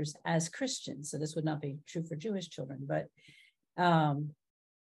scriptures as Christians. So this would not be true for Jewish children, but,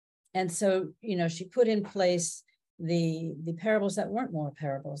 and so, she put in place the parables that weren't more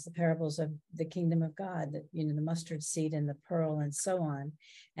parables, the parables of the kingdom of God, that, the mustard seed and the pearl and so on,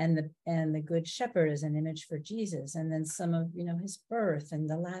 and the good shepherd is an image for Jesus, and then some of his birth and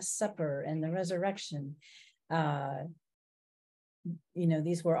the Last Supper and the resurrection.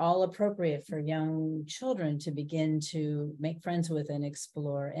 These were all appropriate for young children to begin to make friends with and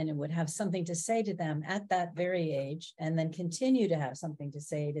explore, and it would have something to say to them at that very age, and then continue to have something to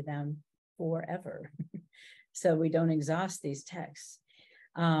say to them forever. So we don't exhaust these texts.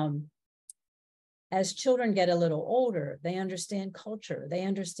 As children get a little older, they understand culture, they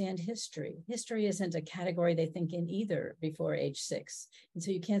understand history. History isn't a category they think in either before age 6. And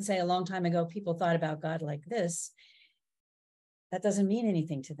so you can't say a long time ago, people thought about God like this. That doesn't mean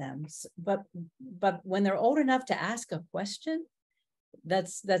anything to them. But when they're old enough to ask a question,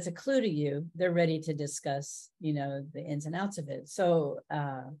 that's a clue to you. They're ready to discuss, the ins and outs of it. So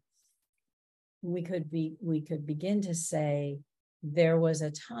we could begin to say there was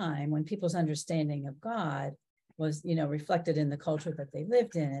a time when people's understanding of God was, reflected in the culture that they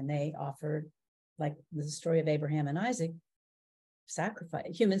lived in, and they offered, like the story of Abraham and Isaac,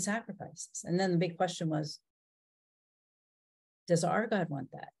 human sacrifices. And then the big question was, does our God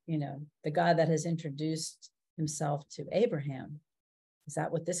want that? The God that has introduced himself to Abraham, is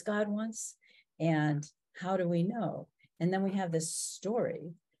that what this God wants? And how do we know? And then we have this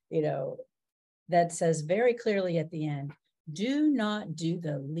story, that says very clearly at the end, do not do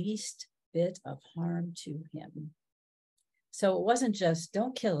the least bit of harm to him. So it wasn't just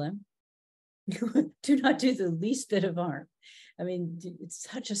don't kill him, do not do the least bit of harm. I mean, it's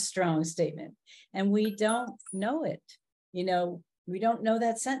such a strong statement. And we don't know it. We don't know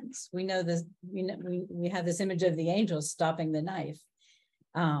that sentence. We know this, we have this image of the angels stopping the knife,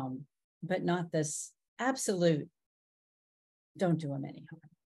 but not this absolute, don't do him any harm.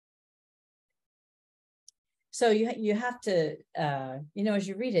 So you have to, as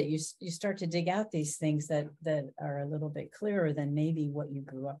you read it, you start to dig out these things that are a little bit clearer than maybe what you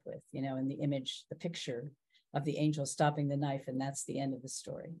grew up with, in the image, the picture of the angel stopping the knife, and that's the end of the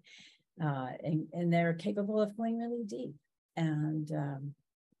story. And they're capable of going really deep. And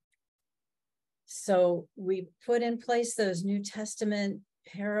so we put in place those New Testament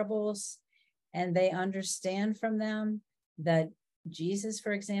parables, and they understand from them that Jesus,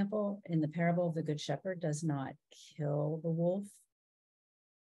 for example, in the parable of the Good Shepherd, does not kill the wolf.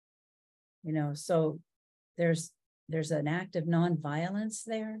 So there's an act of nonviolence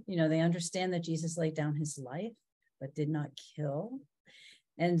there. They understand that Jesus laid down his life, but did not kill.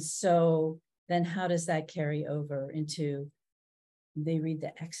 And so then how does that carry over into they read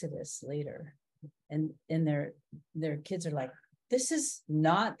the Exodus later, and their kids are like, this is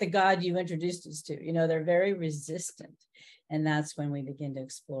not the God you introduced us to. You know, they're very resistant. And that's when we begin to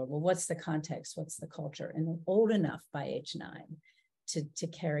explore, well, what's the context? What's the culture? And they're old enough by age 9 to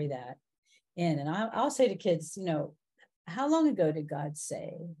carry that in. And I'll say to kids, you know, how long ago did God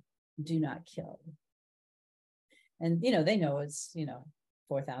say, do not kill? And, you know, they know it's, you know,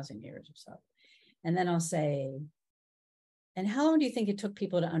 4,000 years or so. And then I'll say, and how long do you think it took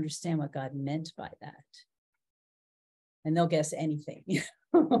people to understand what God meant by that? And they'll guess anything,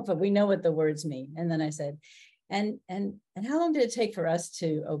 but we know what the words mean. And then I said, and how long did it take for us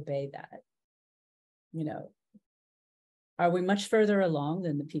to obey that? You know, are we much further along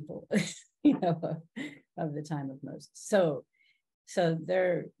than the people, you know, of the time of Moses? So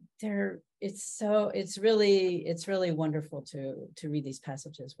it's really wonderful to read these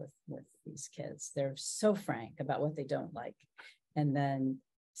passages with these kids. They're so frank about what they don't like, and then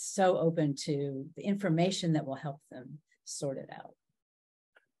so open to the information that will help them sort it out.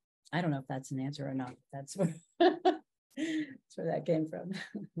 I don't know if that's an answer or not. That's where, that's where that came from.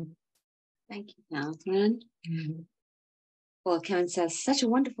 Thank you, Catherine. Mm-hmm. Well, Kevin says, such a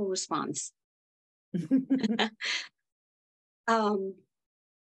wonderful response.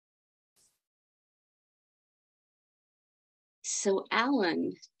 So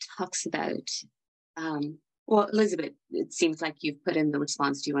Alan talks about, well, Elizabeth, it seems like you've put in the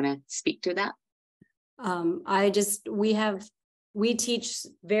response. Do you want to speak to that? We teach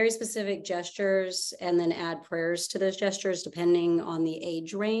very specific gestures and then add prayers to those gestures depending on the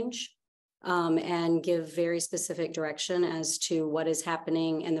age range, and give very specific direction as to what is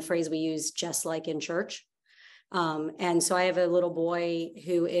happening. And the phrase we use, just like in church. And so I have a little boy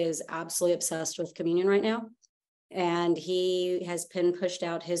who is absolutely obsessed with communion right now. And he has pushed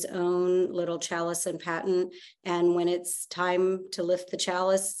out his own little chalice and paten. And when it's time to lift the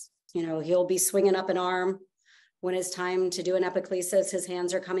chalice, you know, he'll be swinging up an arm. When it's time to do an epiclesis, his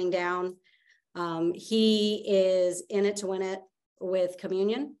hands are coming down. He is in it to win it with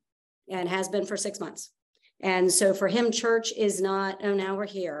communion and has been for 6 months. And so for him, church is not, oh, now we're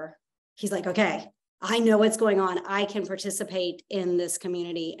here. He's like, okay, I know what's going on. I can participate in this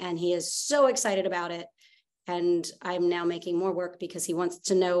community. And he is so excited about it. And I'm now making more work because he wants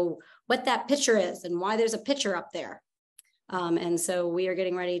to know what that picture is and why there's a picture up there. And so we are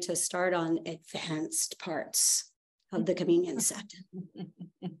getting ready to start on advanced parts of the communion set.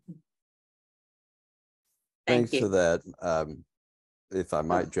 Thanks for that. If I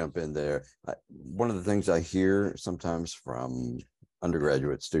might jump in there, one of the things I hear sometimes from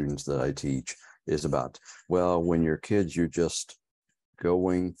undergraduate students that I teach is about, well, when you're kids, you're just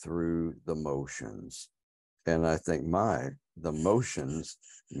going through the motions. And I think, the motions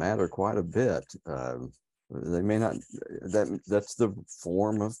matter quite a bit. They may not, that's the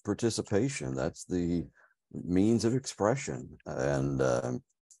form of participation. That's the means of expression. And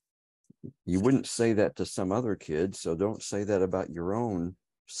you wouldn't say that to some other kid, so don't say that about your own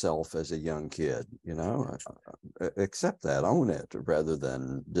self as a young kid. You know, accept that, own it, rather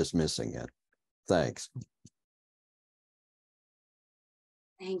than dismissing it. Thanks.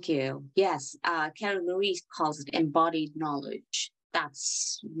 Thank you. Yes, Carol Louise calls it embodied knowledge.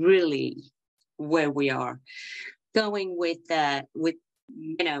 That's really where we are going with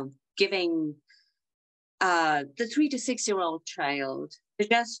you know, giving the 3 to 6 year old child the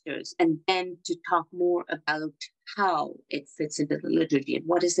gestures, and then to talk more about how it fits into the liturgy and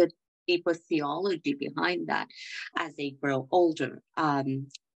what is the deeper theology behind that as they grow older.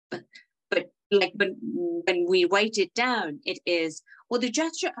 But like when we write it down, it is, well, the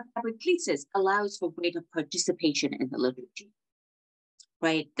gesture of epiclesis allows for greater participation in the liturgy,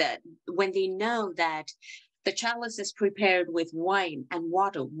 right? That when they know that the chalice is prepared with wine and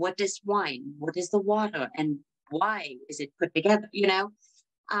water, what is wine? What is the water? And why is it put together, you know?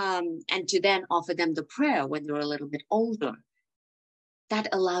 And to then offer them the prayer when they're a little bit older, that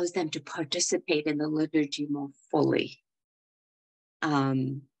allows them to participate in the liturgy more fully.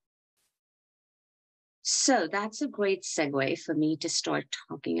 So that's a great segue for me to start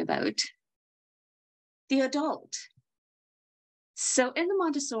talking about the adult. So in the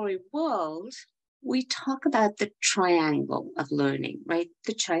Montessori world, we talk about the triangle of learning, right?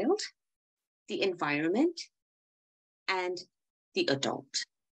 The child, the environment, and the adult.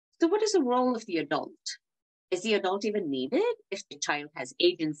 So what is the role of the adult? Is the adult even needed if the child has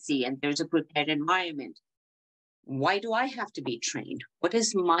agency and there's a prepared environment? Why do I have to be trained? What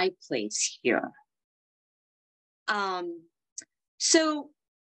is my place here? So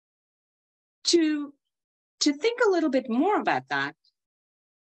to think a little bit more about that,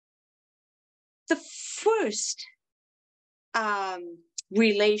 the first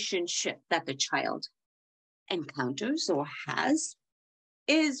relationship that the child encounters or has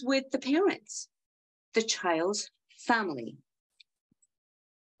is with the parents, the child's family.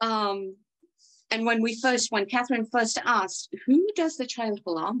 And when Catherine first asked, who does the child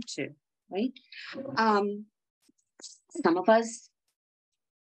belong to, right? Some of us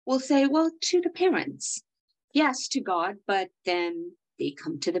will say, well, to the parents. Yes, to God, but then they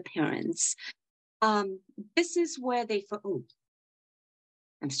come to the parents. This is where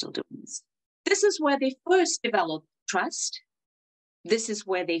I'm still doing this. This is where they first develop trust. This is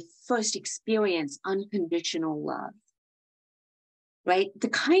where they first experience unconditional love, right? The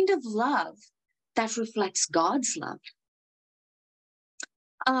kind of love that reflects God's love.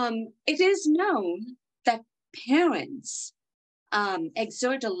 It is known that parents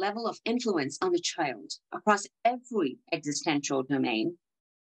exert a level of influence on the child across every existential domain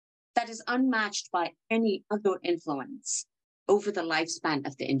that is unmatched by any other influence over the lifespan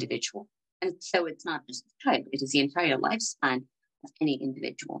of the individual. And so it's not just the child, it is the entire lifespan of any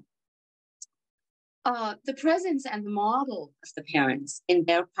individual. The presence and the model of the parents in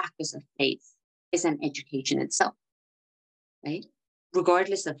their practice of faith is an education itself, right?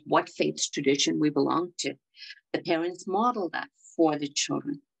 Regardless of what faith tradition we belong to, the parents model that for the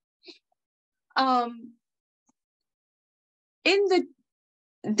children. In the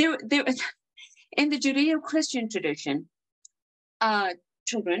Judeo-Christian tradition,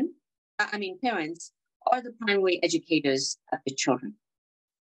 parents are the primary educators of the children.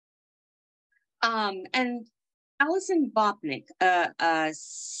 And Alison Bopnick, a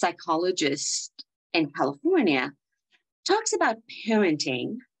psychologist in California, talks about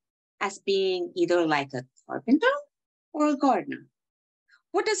parenting as being either like a carpenter or a gardener.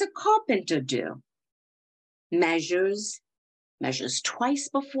 What does a carpenter do? Measures twice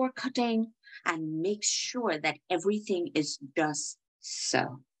before cutting and makes sure that everything is just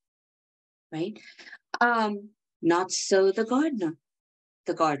so, right? Not so the gardener.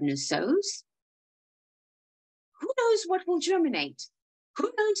 The gardener sows. Who knows what will germinate? Who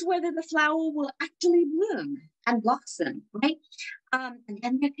knows whether the flower will actually bloom and blossom, right? And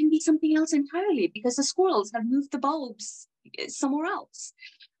then there can be something else entirely because the squirrels have moved the bulbs somewhere else,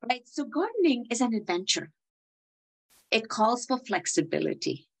 right? So gardening is an adventure. It calls for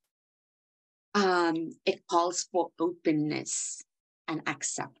flexibility. It calls for openness and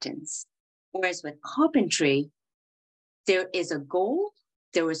acceptance. Whereas with carpentry, there is a goal,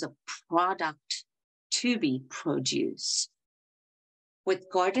 there is a product to be produced. With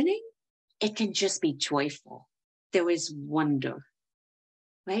gardening, it can just be joyful. There is wonder,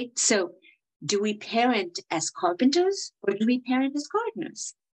 right? So do we parent as carpenters or do we parent as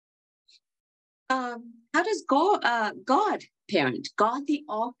gardeners? How does God parent? God, the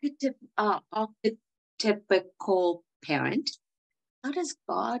archetypical parent. How does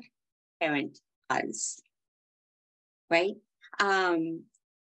God parent us? Right?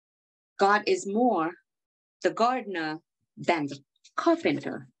 God is more the gardener than the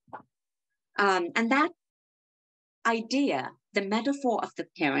carpenter. And that idea, the metaphor of the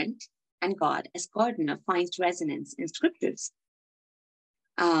parent and God as gardener, finds resonance in scriptures.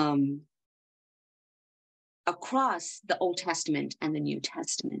 Across the Old Testament and the New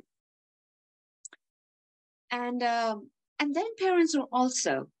Testament. And then parents are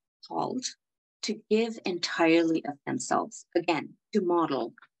also called to give entirely of themselves, again, to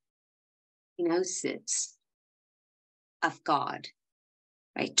model kenosis of God,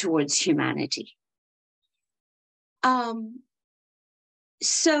 right, towards humanity.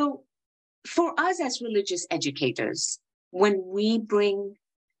 So for us as religious educators, when we bring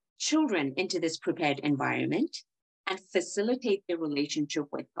children into this prepared environment and facilitate their relationship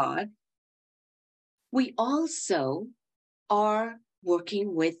with God, we also are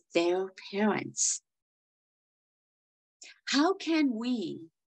working with their parents. How can we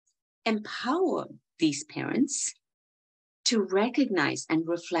empower these parents to recognize and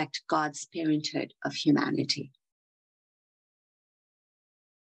reflect God's parenthood of humanity?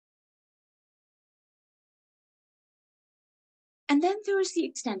 And then there is the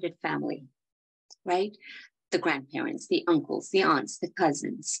extended family, right? The grandparents, the uncles, the aunts, the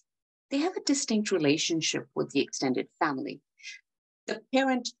cousins. They have a distinct relationship with the extended family. The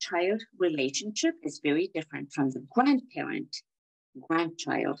parent-child relationship is very different from the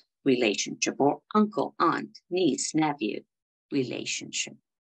grandparent-grandchild relationship or uncle, aunt, niece, nephew relationship.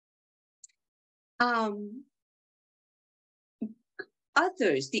 Others,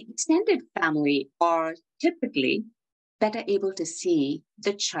 the extended family, are typically better able to see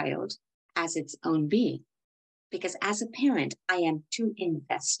the child as its own being. Because as a parent, I am too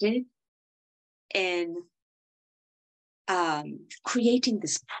invested in creating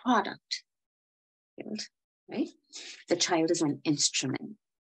this product, right? The child is an instrument.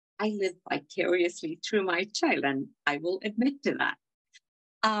 I live vicariously through my child, and I will admit to that.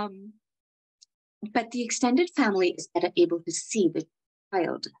 But the extended family is better able to see the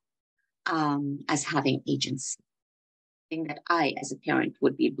child as having agency, thing that I, as a parent,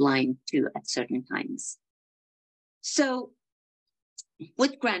 would be blind to at certain times. So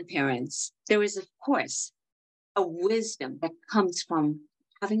with grandparents, there is, of course, a wisdom that comes from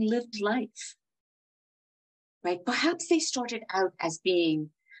having lived life, right? Perhaps they started out as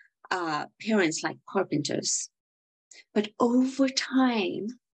being parents like carpenters, but over time,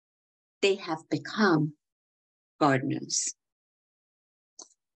 they have become gardeners.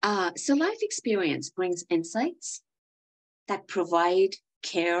 So life experience brings insights that provide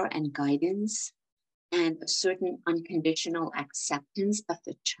care and guidance and a certain unconditional acceptance of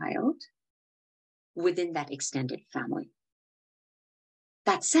the child within that extended family.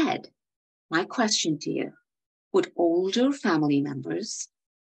 That said, my question to you, would older family members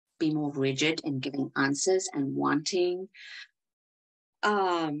be more rigid in giving answers and wanting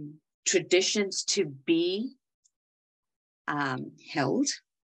traditions to be held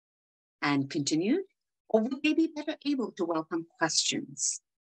and continued? Or would they be better able to welcome questions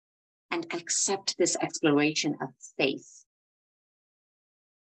and accept this exploration of faith?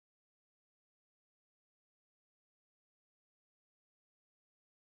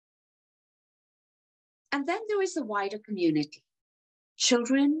 And then there is the wider community.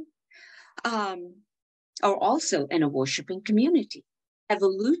 Children are also in a worshiping community.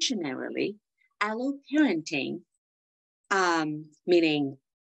 Evolutionarily, alloparenting, meaning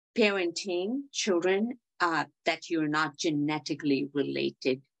parenting children that you're not genetically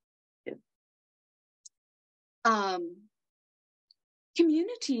related to.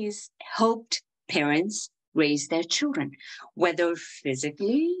 Communities helped parents raise their children, whether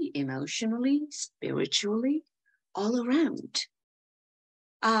physically, emotionally, spiritually, all around.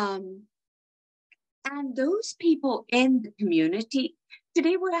 And those people in the community,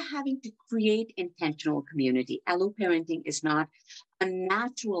 today we're having to create intentional community. Alloparenting is not a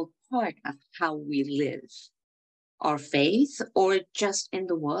natural part of how we live our faith or just in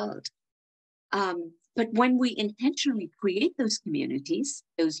the world. But when we intentionally create those communities,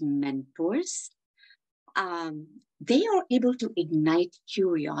 those mentors, they are able to ignite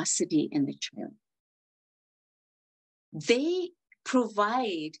curiosity in the child. They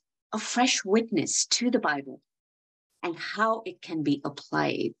provide a fresh witness to the Bible and how it can be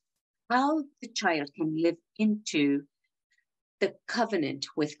applied, how the child can live into the covenant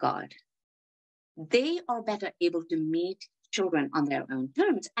with God. They are better able to meet children on their own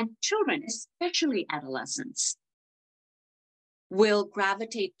terms, and children, especially adolescents, will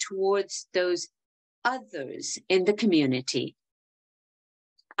gravitate towards those others in the community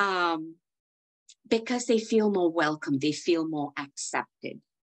because they feel more welcome, they feel more accepted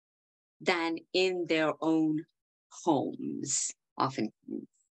than in their own homes, often.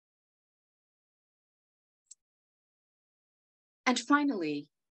 And finally,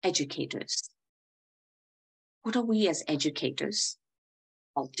 educators. What are we as educators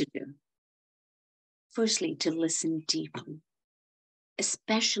called to do? Firstly, to listen deeply,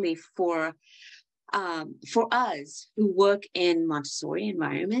 especially for us who work in Montessori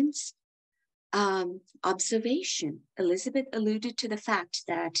environments. Observation. Elizabeth alluded to the fact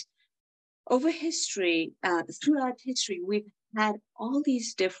that over history, throughout history, we've had all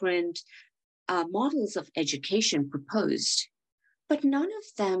these different models of education proposed, but none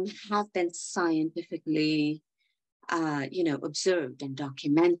of them have been scientifically, observed and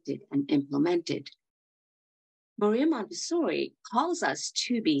documented and implemented. Maria Montessori calls us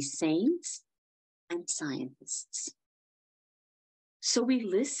to be saints and scientists. So we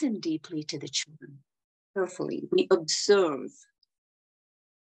listen deeply to the children, carefully. We observe.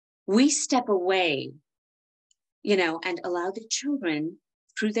 We step away, and allow the children,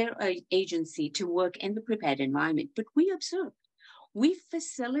 through their agency, to work in the prepared environment. But we observe. We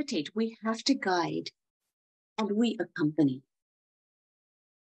facilitate. We have to guide. And we accompany.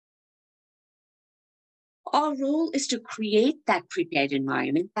 Our role is to create that prepared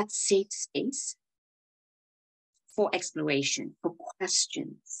environment, that safe space for exploration, for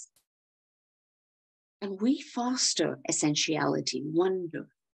questions. And we foster essentiality, wonder,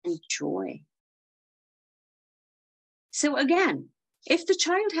 and joy. So again, if the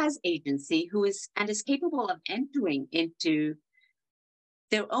child has agency is capable of entering into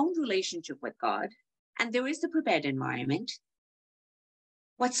their own relationship with God, and there is the prepared environment,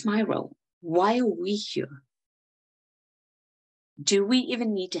 what's my role? Why are we here? Do we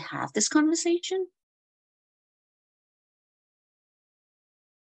even need to have this conversation?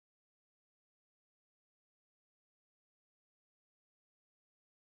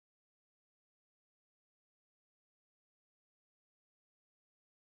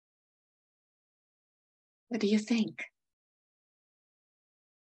 What do you think?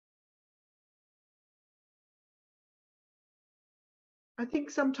 I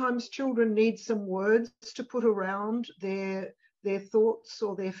think sometimes children need some words to put around their thoughts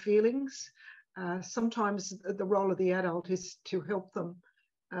or their feelings. Sometimes the role of the adult is to help them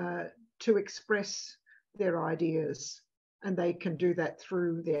to express their ideas, and they can do that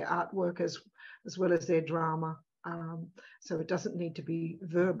through their artwork as well as their drama. So it doesn't need to be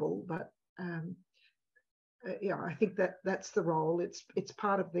verbal, but yeah, I think that's the role. It's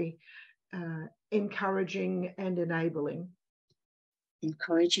part of the encouraging and enabling.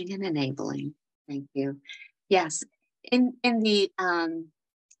 Encouraging and enabling. Thank you. Yes, in the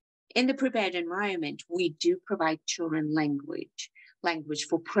prepared environment, we do provide children language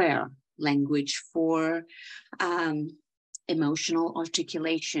for prayer, language for emotional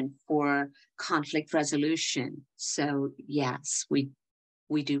articulation, for conflict resolution. So yes, we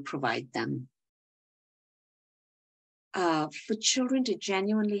do provide them. For children to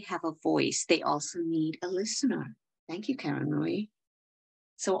genuinely have a voice, they also need a listener. Thank you, Karen Roy.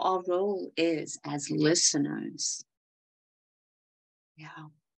 So our role is as listeners. Yeah.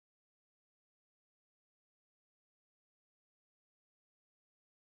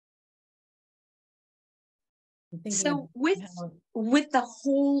 So with the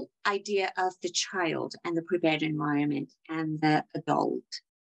whole idea of the child and the prepared environment and the adult,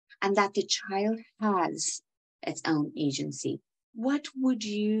 and that the child has its own agency, what would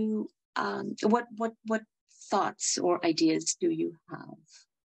you, what thoughts or ideas do you have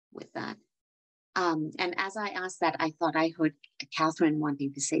with that? And as I asked that, I thought I heard Catherine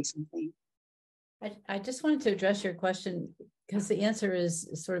wanting to say something. I just wanted to address your question because the answer is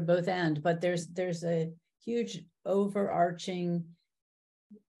sort of both and, but there's a huge overarching,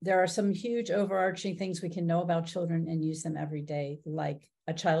 there are some huge overarching things we can know about children and use them every day. Like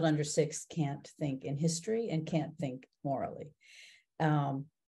a child under 6 can't think in history and can't think morally.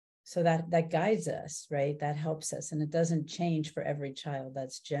 So that guides us, right? That helps us. And it doesn't change for every child.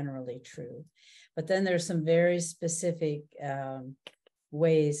 That's generally true. But then there's some very specific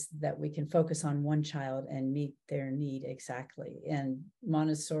ways that we can focus on one child and meet their need exactly. And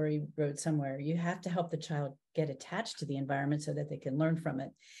Montessori wrote somewhere, you have to help the child get attached to the environment so that they can learn from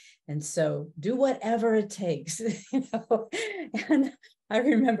it. And so do whatever it takes, you know. And I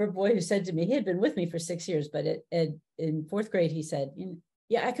remember a boy who said to me, he had been with me for 6 years, but in 4th grade, he said,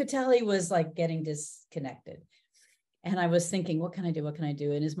 yeah, I could tell he was like getting disconnected. And I was thinking, what can I do? What can I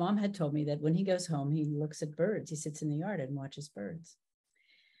do? And his mom had told me that when he goes home, he looks at birds. He sits in the yard and watches birds.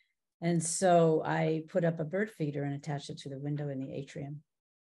 And so I put up a bird feeder and attached it to the window in the atrium.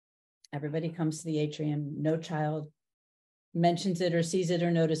 Everybody comes to the atrium. No child mentions it or sees it or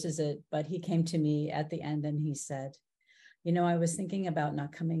notices it. But he came to me at the end and he said, you know, I was thinking about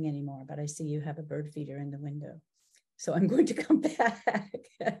not coming anymore, but I see you have a bird feeder in the window. So I'm going to come back.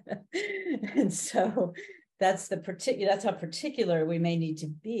 And so that's how particular we may need to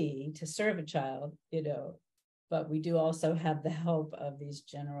be to serve a child, you know, but we do also have the help of these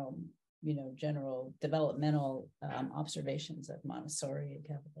general developmental observations of Montessori and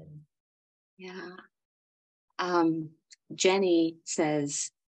Cavalieri. Yeah. Jenny says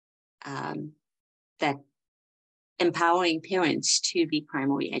that empowering parents to be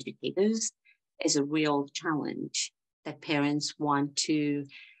primary educators is a real challenge, that parents want to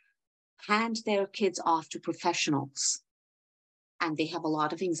hand their kids off to professionals. And they have a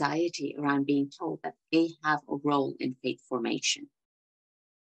lot of anxiety around being told that they have a role in faith formation.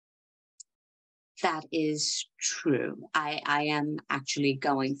 That is true. I am actually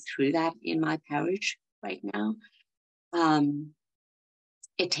going through that in my parish right now.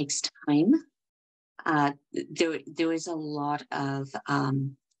 It takes time. There is a lot of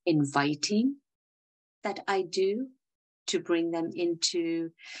inviting that I do to bring them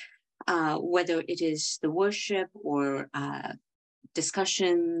into whether it is the worship or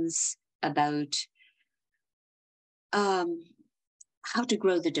discussions about how to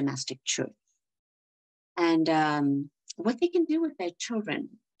grow the domestic church and what they can do with their children.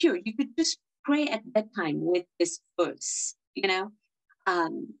 Sure, you could just pray at bedtime with this verse, you know,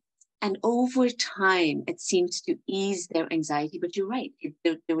 and over time it seems to ease their anxiety. But you're right,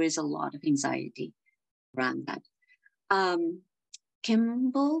 there is a lot of anxiety around that.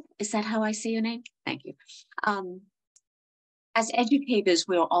 Kimball, is that how I say your name? Thank you. As educators,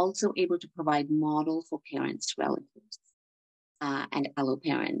 we are also able to provide model for parents, relatives, and fellow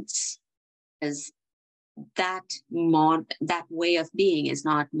parents, as that way of being is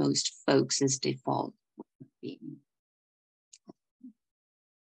not most folks' default way of being.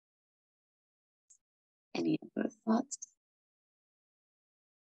 Any other thoughts?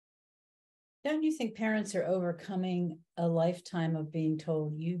 Don't you think parents are overcoming a lifetime of being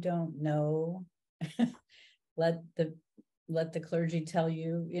told you don't know? let the clergy tell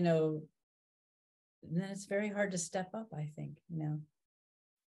you, and then it's very hard to step up, I think, Yeah.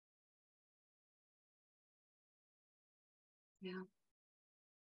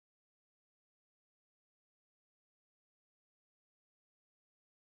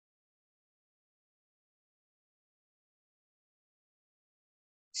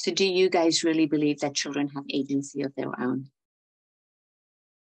 So do you guys really believe that children have agency of their own?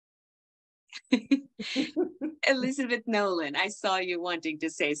 Elizabeth Nolan, I saw you wanting to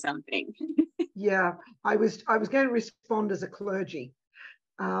say something. Yeah, I was going to respond as a clergy,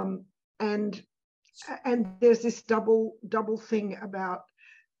 and there's this double thing about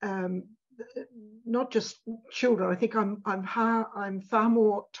not just children. I think I'm far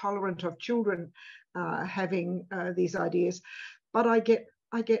more tolerant of children having these ideas, but I get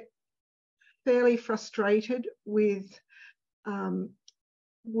fairly frustrated with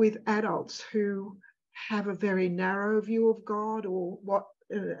adults who have a very narrow view of God, or what,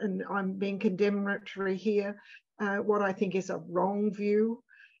 and I'm being condemnatory here, what I think is a wrong view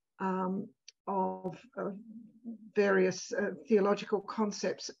of various theological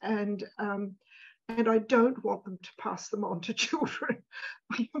concepts, and I don't want them to pass them on to children.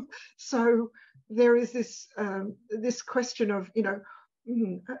 So there is this question of,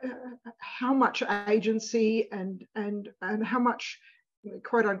 how much agency and how much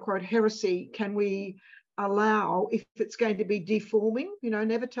quote unquote heresy can we allow if it's going to be deforming.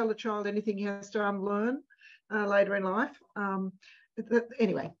 Never tell a child anything he has to unlearn later in life.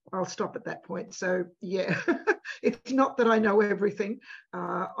 Anyway, I'll stop at that point. So yeah, it's not that I know everything.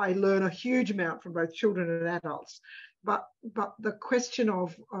 I learn a huge amount from both children and adults, but the question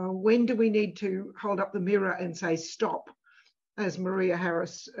of when do we need to hold up the mirror and say stop, as Maria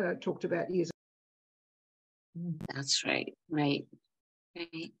Harris talked about years ago. That's right. Right.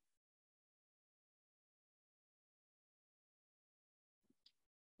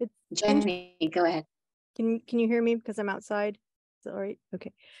 Jenny, go ahead. Can you hear me because I'm outside? Is that all right?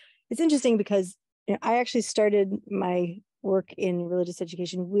 Okay. It's interesting because I actually started my work in religious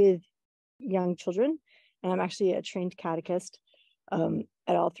education with young children, and I'm actually a trained catechist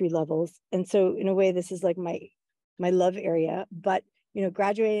at all 3 levels. And so in a way, this is like my love area. But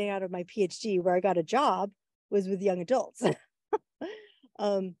graduating out of my PhD, where I got a job, was with young adults.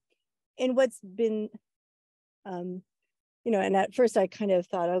 And what's been and at first I kind of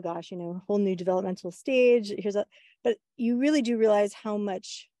thought, oh gosh, whole new developmental stage. But you really do realize how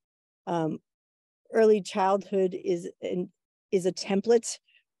much early childhood is a template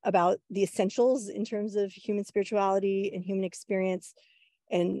about the essentials in terms of human spirituality and human experience,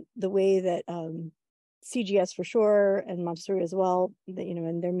 and the way that CGS for sure, and Montessori as well, that,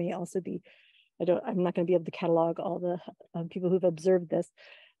 and there may also be, I'm not going to be able to catalog all the people who've observed this,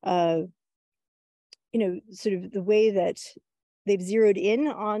 sort of the way that they've zeroed in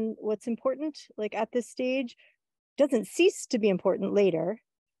on what's important, like at this stage, doesn't cease to be important later.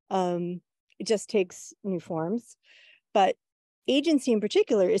 It just takes new forms. But agency in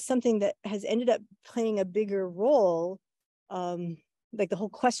particular is something that has ended up playing a bigger role, like the whole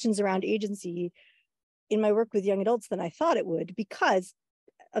questions around agency in my work with young adults than I thought it would, because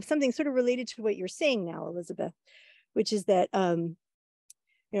of something sort of related to what you're saying now, Elizabeth, which is that,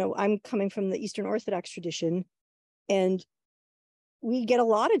 I'm coming from the Eastern Orthodox tradition, and we get a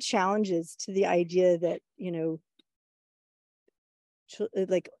lot of challenges to the idea that,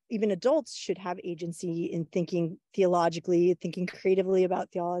 like even adults should have agency in thinking theologically, thinking creatively about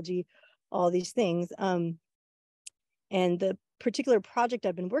theology, all these things. And the particular project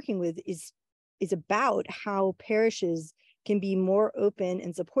I've been working with is about how parishes can be more open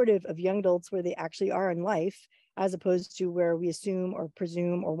and supportive of young adults where they actually are in life, as opposed to where we assume or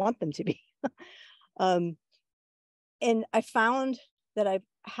presume or want them to be. And I found that I've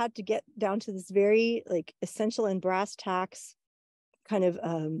had to get down to this very like essential and brass tacks kind of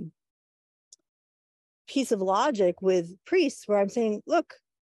piece of logic with priests, where I'm saying, look,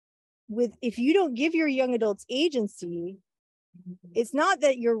 if you don't give your young adults agency, it's not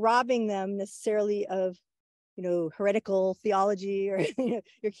that you're robbing them necessarily of, heretical theology, or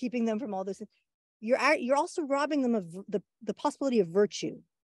you're keeping them from all this. You're also robbing them of the possibility of virtue,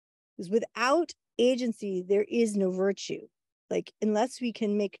 because without agency there is no virtue. Like, unless we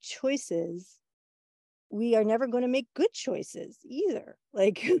can make choices, we are never going to make good choices either.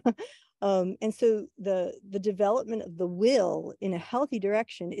 Like, and so the development of the will in a healthy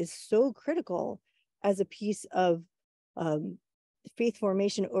direction is so critical as a piece of faith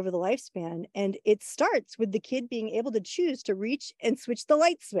formation over the lifespan. And it starts with the kid being able to choose to reach and switch the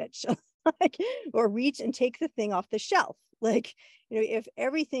light switch. like, or reach and take the thing off the shelf. Like, if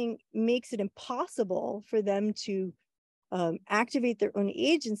everything makes it impossible for them to activate their own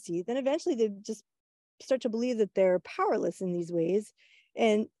agency, then eventually they just start to believe that they're powerless in these ways.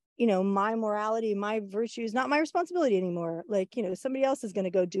 And, my morality, my virtue is not my responsibility anymore. Like, somebody else is going to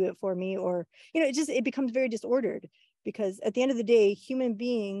go do it for me, or, it becomes very disordered, because at the end of the day, human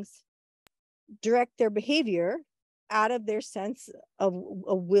beings direct their behavior out of their sense of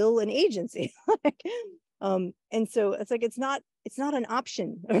a will and agency. And so it's like, it's not an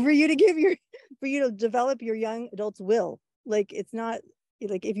option for you to develop your young adult's will. Like, it's not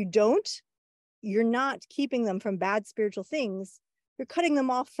like, if you don't, you're not keeping them from bad spiritual things. You're cutting them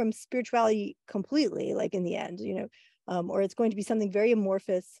off from spirituality completely, like, in the end, or it's going to be something very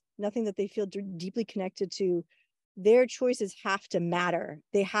amorphous, nothing that they feel deeply connected to. Their choices have to matter.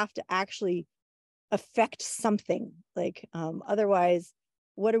 They have to actually affect something. Like, otherwise,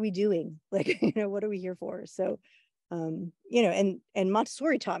 what are we doing? Like, what are we here for? So, and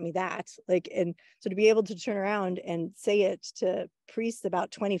Montessori taught me that, like, and so to be able to turn around and say it to priests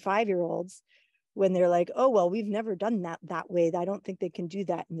about 25-year-olds when they're like, oh, well, we've never done that way. I don't think they can do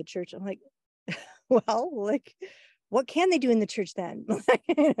that in the church. I'm like, well, like, what can they do in the church then?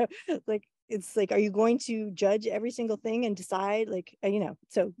 Like, it's like, are you going to judge every single thing and decide, like,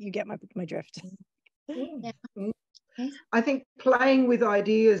 so you get my drift. Yeah. I think playing with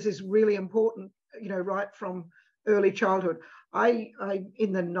ideas is really important, right from early childhood. I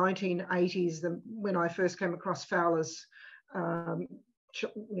in the 1980s, when I first came across Fowler's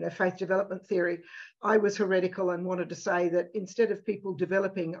faith development theory, I was heretical and wanted to say that instead of people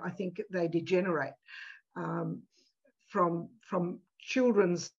developing, I think they degenerate from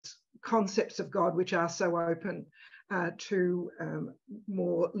children's concepts of God, which are so open, to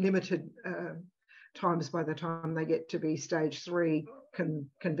more limited times by the time they get to be stage 3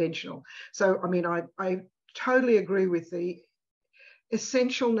 conventional. So, I mean, I totally agree with the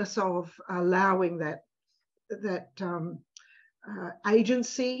essentialness of allowing that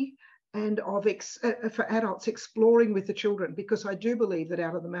agency, and for adults exploring with the children, because I do believe that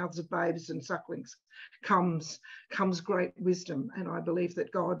out of the mouths of babes and sucklings comes great wisdom, and I believe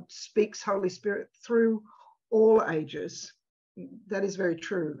that God speaks Holy Spirit through all ages. That is very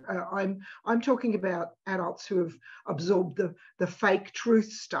true. I'm talking about adults who have absorbed the fake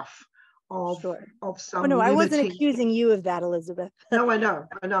truth stuff of some. Oh no, I wasn't accusing you of that, Elizabeth. No, I know.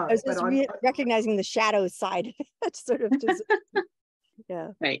 I was just recognizing the shadow side, sort of. Just, yeah.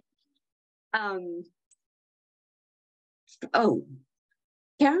 Right. Oh,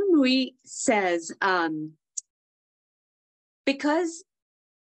 Karen Marie says, because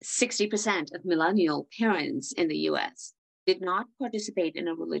 60% of millennial parents in the US did not participate in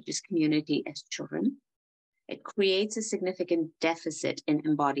a religious community as children, it creates a significant deficit in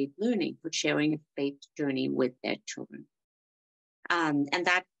embodied learning for sharing a faith journey with their children. And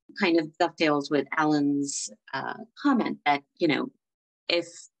that kind of dovetails with Alan's comment that, if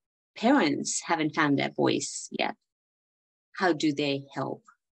parents haven't found their voice yet, how do they help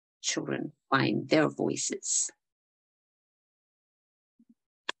children find their voices?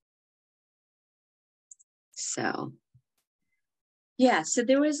 So, yeah, so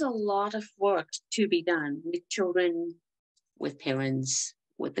there is a lot of work to be done with children, with parents,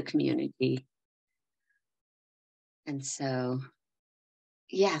 with the community. And so,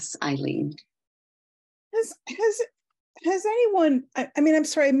 yes, Eileen. Has anyone, I mean, I'm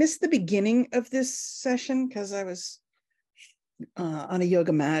sorry, I missed the beginning of this session because I was on a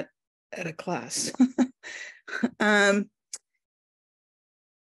yoga mat at a class.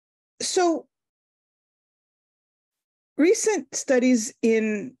 So recent studies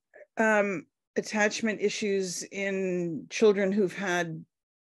in attachment issues in children who've had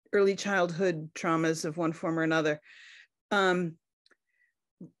early childhood traumas of one form or another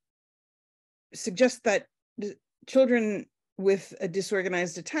suggest that children with a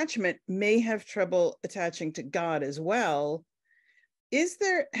disorganized attachment may have trouble attaching to God as well. Has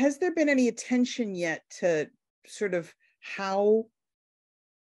there been any attention yet to sort of how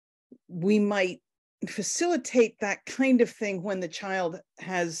we might facilitate that kind of thing when the child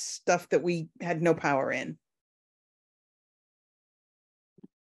has stuff that we had no power in?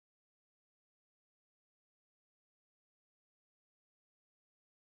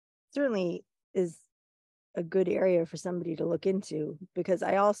 Certainly is a good area for somebody to look into, because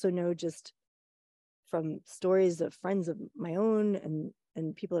I also know, just from stories of friends of my own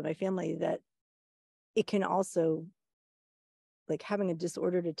and people in my family, that it can also, like, having a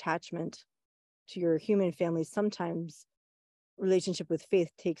disordered attachment to your human family, sometimes relationship with faith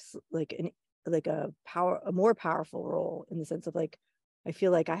takes like a more powerful role, in the sense of, like, I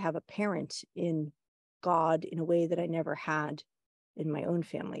feel like I have a parent in God in a way that I never had in my own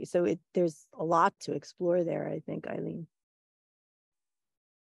family. So there's a lot to explore there, I think, Eileen.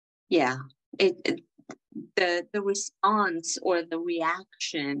 Yeah, the response or the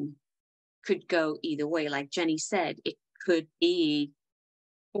reaction could go either way. Like Jenny said, it could be,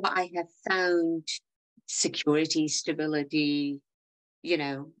 well, I have found security, stability,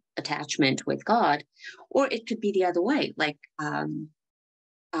 attachment with God, or it could be the other way. Like von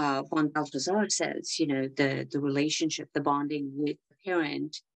Balthasar says, the relationship, the bonding with the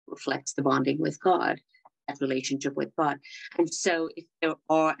parent reflects the bonding with God, that relationship with God. And so if there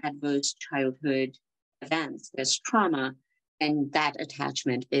are adverse childhood events, there's trauma, and that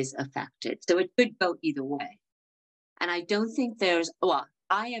attachment is affected. So it could go either way. And I don't think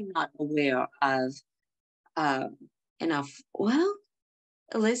I am not aware of enough. Well,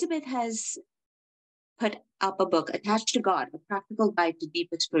 Elizabeth has put up a book, Attached to God, A Practical Guide to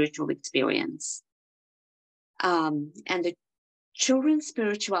Deeper Spiritual Experience. And the Children's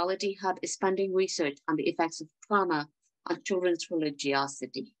Spirituality Hub is funding research on the effects of trauma on children's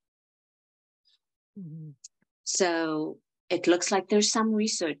religiosity. Mm-hmm. So it looks like there's some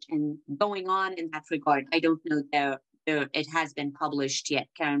research going on in that regard. I don't know it has been published yet.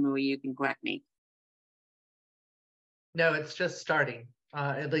 Karen Marie, you can correct me. No, it's just starting,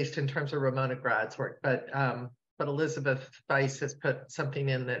 at least in terms of Ramona Grad's work. But Elizabeth Weiss has put something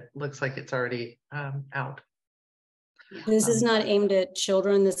in that looks like it's already out. This is not aimed at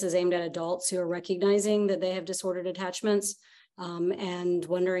children. This is aimed at adults who are recognizing that they have disordered attachments and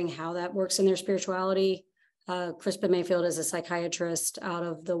wondering how that works in their spirituality. Crispin Mayfield is a psychiatrist out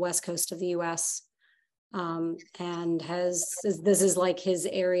of the West Coast of the US and this is like his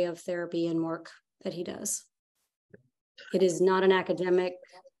area of therapy and work that he does. It is not an academic,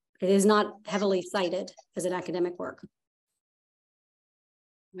 it is not heavily cited as an academic work.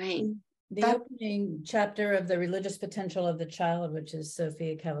 Right. The opening chapter of The Religious Potential of the Child, which is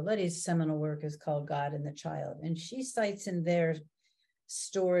Sophia Cavalletti's seminal work, is called God and the Child. And she cites in there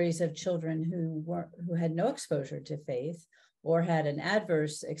stories of children who had no exposure to faith or had an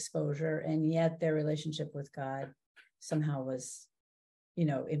adverse exposure, and yet their relationship with God somehow was,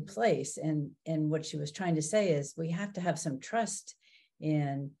 in place. And what she was trying to say is we have to have some trust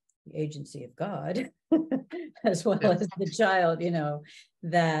in the agency of God as well as the child,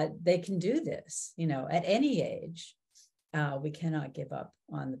 that they can do this, at any age. We cannot give up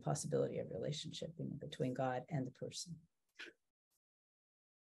on the possibility of relationship between God and the person.